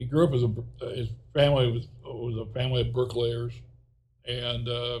grew up as his family was a family of bricklayers, and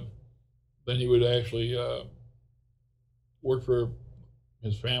then he would actually work for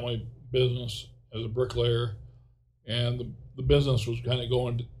his family business as a bricklayer, and the business was kind of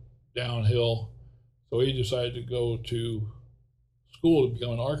going downhill, so he decided to go to school to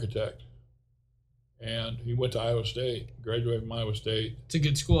become an architect. And he went to Iowa State, graduated from Iowa State. It's a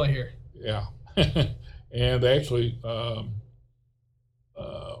good school, I hear. Yeah. And actually,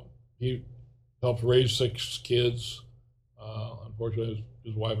 he helped raise 6 kids. Unfortunately,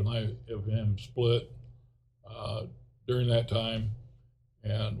 his wife and I of him split during that time,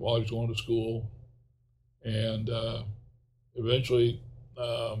 and while he was going to school. And eventually,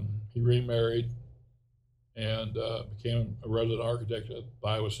 he remarried and became a resident architect at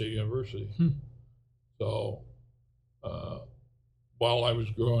Iowa State University. So while I was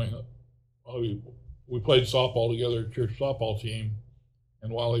growing up, we played softball together, church softball team,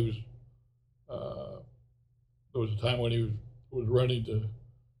 and while he was, there was a time when he was running to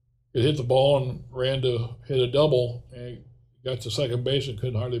hit the ball and ran to hit a double, and he got to second base and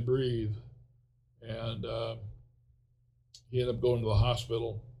couldn't hardly breathe, and he ended up going to the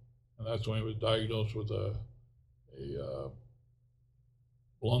hospital, and that's when he was diagnosed with a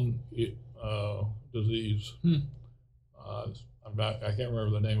lung disease. I can't remember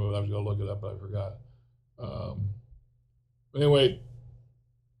the name of it. I was going to look it up, but I forgot. Anyway,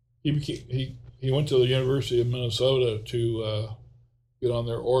 he went to the University of Minnesota to get on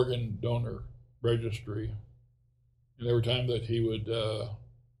their organ donor registry, and every time that he would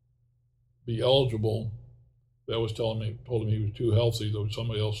be eligible, that was told him he was too healthy. There was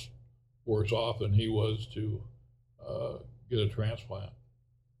somebody else worse off than he was to get a transplant.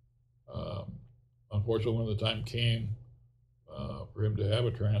 unfortunately, when the time came for him to have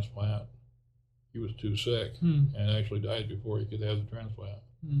a transplant, he was too sick and actually died before he could have the transplant.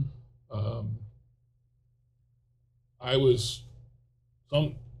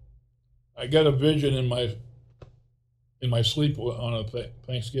 I got a vision in my sleep on a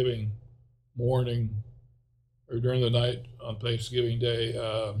Thanksgiving morning, or during the night on Thanksgiving Day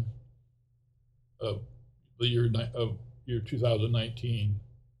of the year 2019,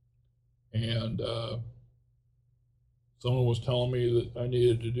 and someone was telling me that I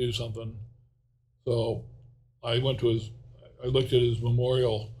needed to do something. So I looked at his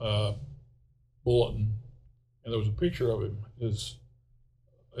memorial bulletin, and there was a picture of him. There was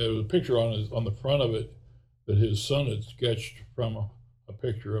a picture on the front of it that his son had sketched from a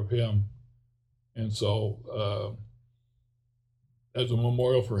picture of him. And so as a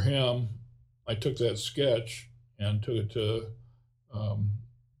memorial for him, I took that sketch and took it to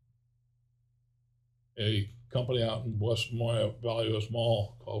a company out in Valley West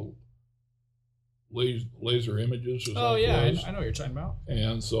Mall called Laser Images. Oh, yeah, I know what you're talking about.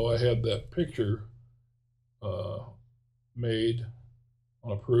 And so I had that picture made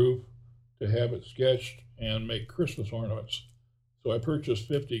on approve to have it sketched and make Christmas ornaments. So I purchased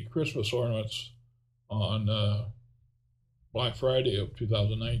 50 Christmas ornaments on Black Friday of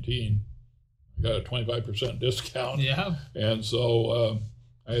 2019. I got a 25% discount. Yeah. And so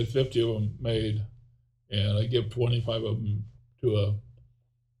I had 50 of them made, and I give 25 of them to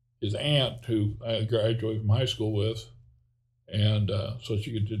his aunt, who I graduated from high school with, and so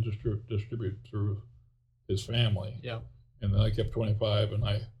she could distribute through his family. Yeah. And then I kept 25, and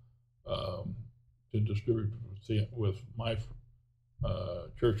I to distribute with my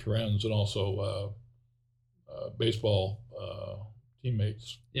church friends and also baseball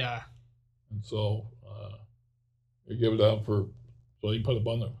teammates. Yeah. And so I give it out so you can put it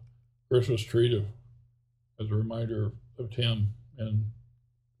on the Christmas tree as a reminder of Tim, and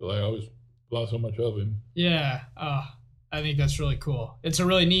that I always thought so much of him. Yeah. I think that's really cool. It's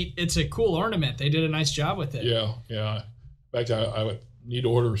a cool ornament. They did a nice job with it. Yeah. In fact, I would need to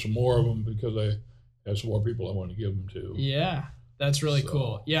order some more of them because I have some more people I want to give them to. Yeah. That's really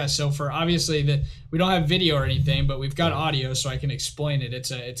cool. Yeah, so for obviously we don't have video or anything, but we've got audio, so I can explain it.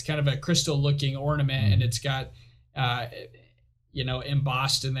 It's kind of a crystal-looking ornament, and it's got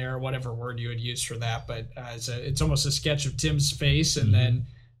embossed in there, whatever word you would use for that. But it's almost a sketch of Tim's face, and then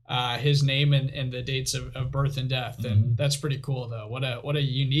his name and the dates of birth and death, and that's pretty cool though. What a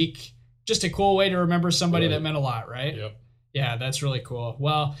unique, just a cool way to remember somebody that meant a lot, right? Yep. Yeah, that's really cool.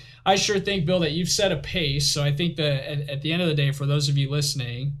 Well, I sure think, Bill, that you've set a pace. So I think that at the end of the day, for those of you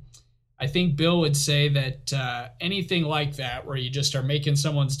listening, I think Bill would say that anything like that, where you just are making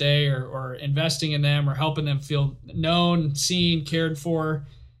someone's day or investing in them or helping them feel known, seen, cared for,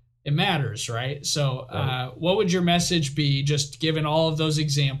 it matters, right? So what would your message be, just given all of those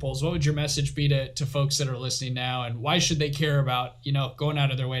examples, what would your message be to folks that are listening now, and why should they care about, going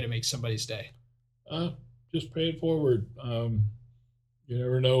out of their way to make somebody's day? Just pay it forward. You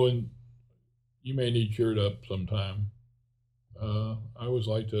never know, and you may need cheered up sometime. I always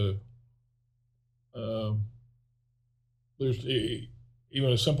like to, there's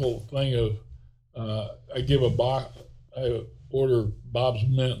even a simple thing of, I order Bob's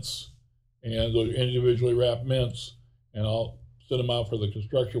mints, and those individually wrapped mints, and I'll send them out for the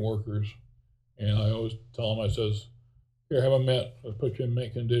construction workers, and I always tell them, I says, here, have a mint. I'll put you in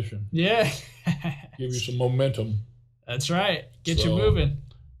mint condition. Yeah. Give you some momentum. That's right. Get you moving.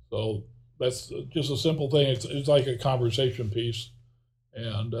 So that's just a simple thing. It's like a conversation piece,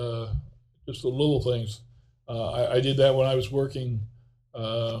 and just the little things. I did that when I was working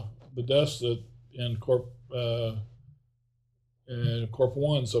the desk in Corp 1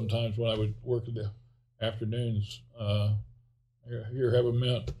 sometimes when I would work in the afternoons. Here, have a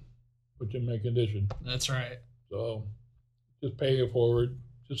mint. Put you in mint condition. That's right. So just paying it forward.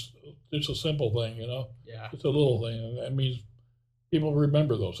 Just a simple thing, Yeah. It's a little thing, and that means people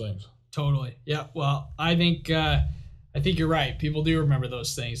remember those things. Totally. Yeah. Well, I think you're right. People do remember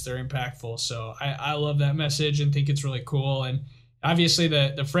those things. They're impactful. So I love that message and think it's really cool. And obviously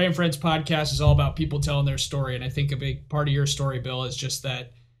the Frey and Friends podcast is all about people telling their story. And I think a big part of your story, Bill, is just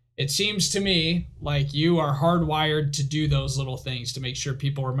that it seems to me like you are hardwired to do those little things to make sure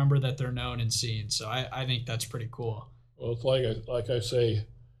people remember that they're known and seen. So I think that's pretty cool. Well, it's like I say,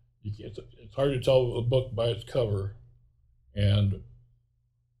 it's hard to tell a book by its cover, and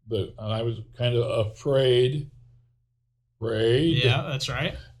I was kind of afraid. Yeah, that's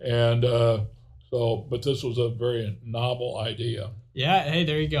right. And but this was a very novel idea, Yeah, hey,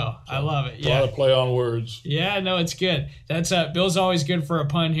 there you go. I love it. A lot Yeah. of play on words. Yeah, no, it's good. That's Bill's always good for a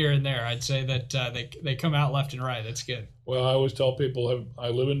pun here and there. I'd say that they come out left and right. That's good. Well, I always tell people I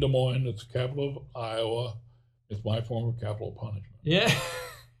live in Des Moines. It's the capital of Iowa. It's my form of capital punishment. Yeah.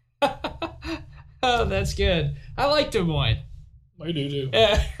 Oh, that's good. I like Des Moines. I do too.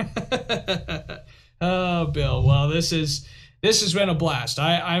 Yeah. Oh, Bill. Well, this has been a blast.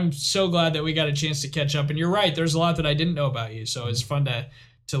 I'm so glad that we got a chance to catch up. And you're right. There's a lot that I didn't know about you. So it's fun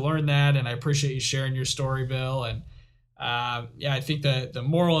to learn that. And I appreciate you sharing your story, Bill. And yeah, I think the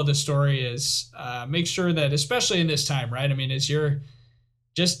moral of the story is make sure that, especially in this time, right? I mean, as you're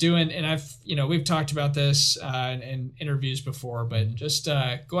just doing, and we've talked about this in interviews before, but just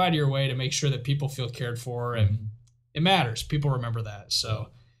go out of your way to make sure that people feel cared for, and it matters. People remember that. So,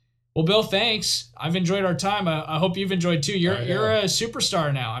 well, Bill, thanks. I've enjoyed our time. I hope you've enjoyed too. You're a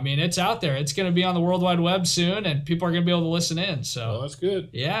superstar now. I mean, it's out there. It's going to be on the World Wide Web soon, and people are going to be able to listen in. So, Well, that's good.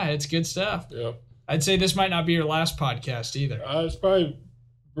 yeah, it's good stuff. Yep. I'd say this might not be your last podcast either. It's probably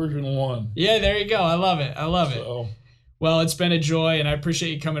version 1. Yeah, there you go. I love it. So, Well, it's been a joy, and I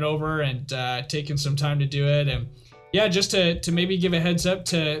appreciate you coming over and taking some time to do it. And yeah, just to maybe give a heads up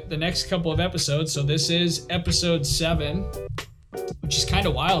to the next couple of episodes. So this is episode 7, which is kind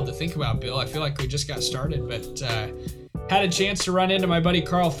of wild to think about, Bill. I feel like we just got started, but had a chance to run into my buddy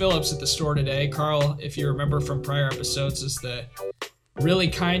Carl Phillips at the store today. Carl, if you remember from prior episodes, is the really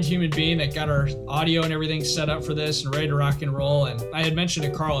kind human being that got our audio and everything set up for this and ready to rock and roll. And I had mentioned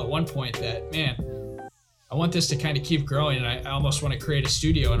to Carl at one point that, man, I want this to kind of keep growing, and I almost want to create a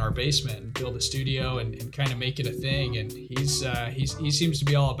studio in our basement and build a studio and kind of make it a thing. And he seems to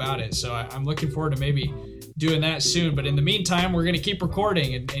be all about it. So I'm looking forward to maybe doing that soon. But in the meantime, we're going to keep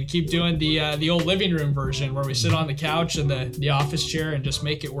recording and keep doing the old living room version where we sit on the couch and the office chair and just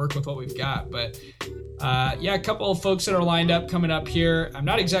make it work with what we've got. But yeah, a couple of folks that are lined up coming up here. I'm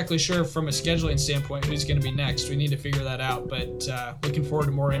not exactly sure from a scheduling standpoint who's going to be next. We need to figure that out. But looking forward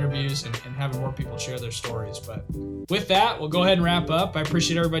to more interviews and having more people share their stories. But with that, we'll go ahead and wrap up. I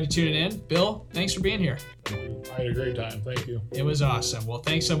appreciate everybody tuning in. Bill, thanks for being here. I had a great time. Thank you. It was awesome. Well,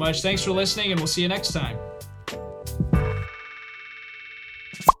 thanks so much. Thanks for listening, and we'll see you next time.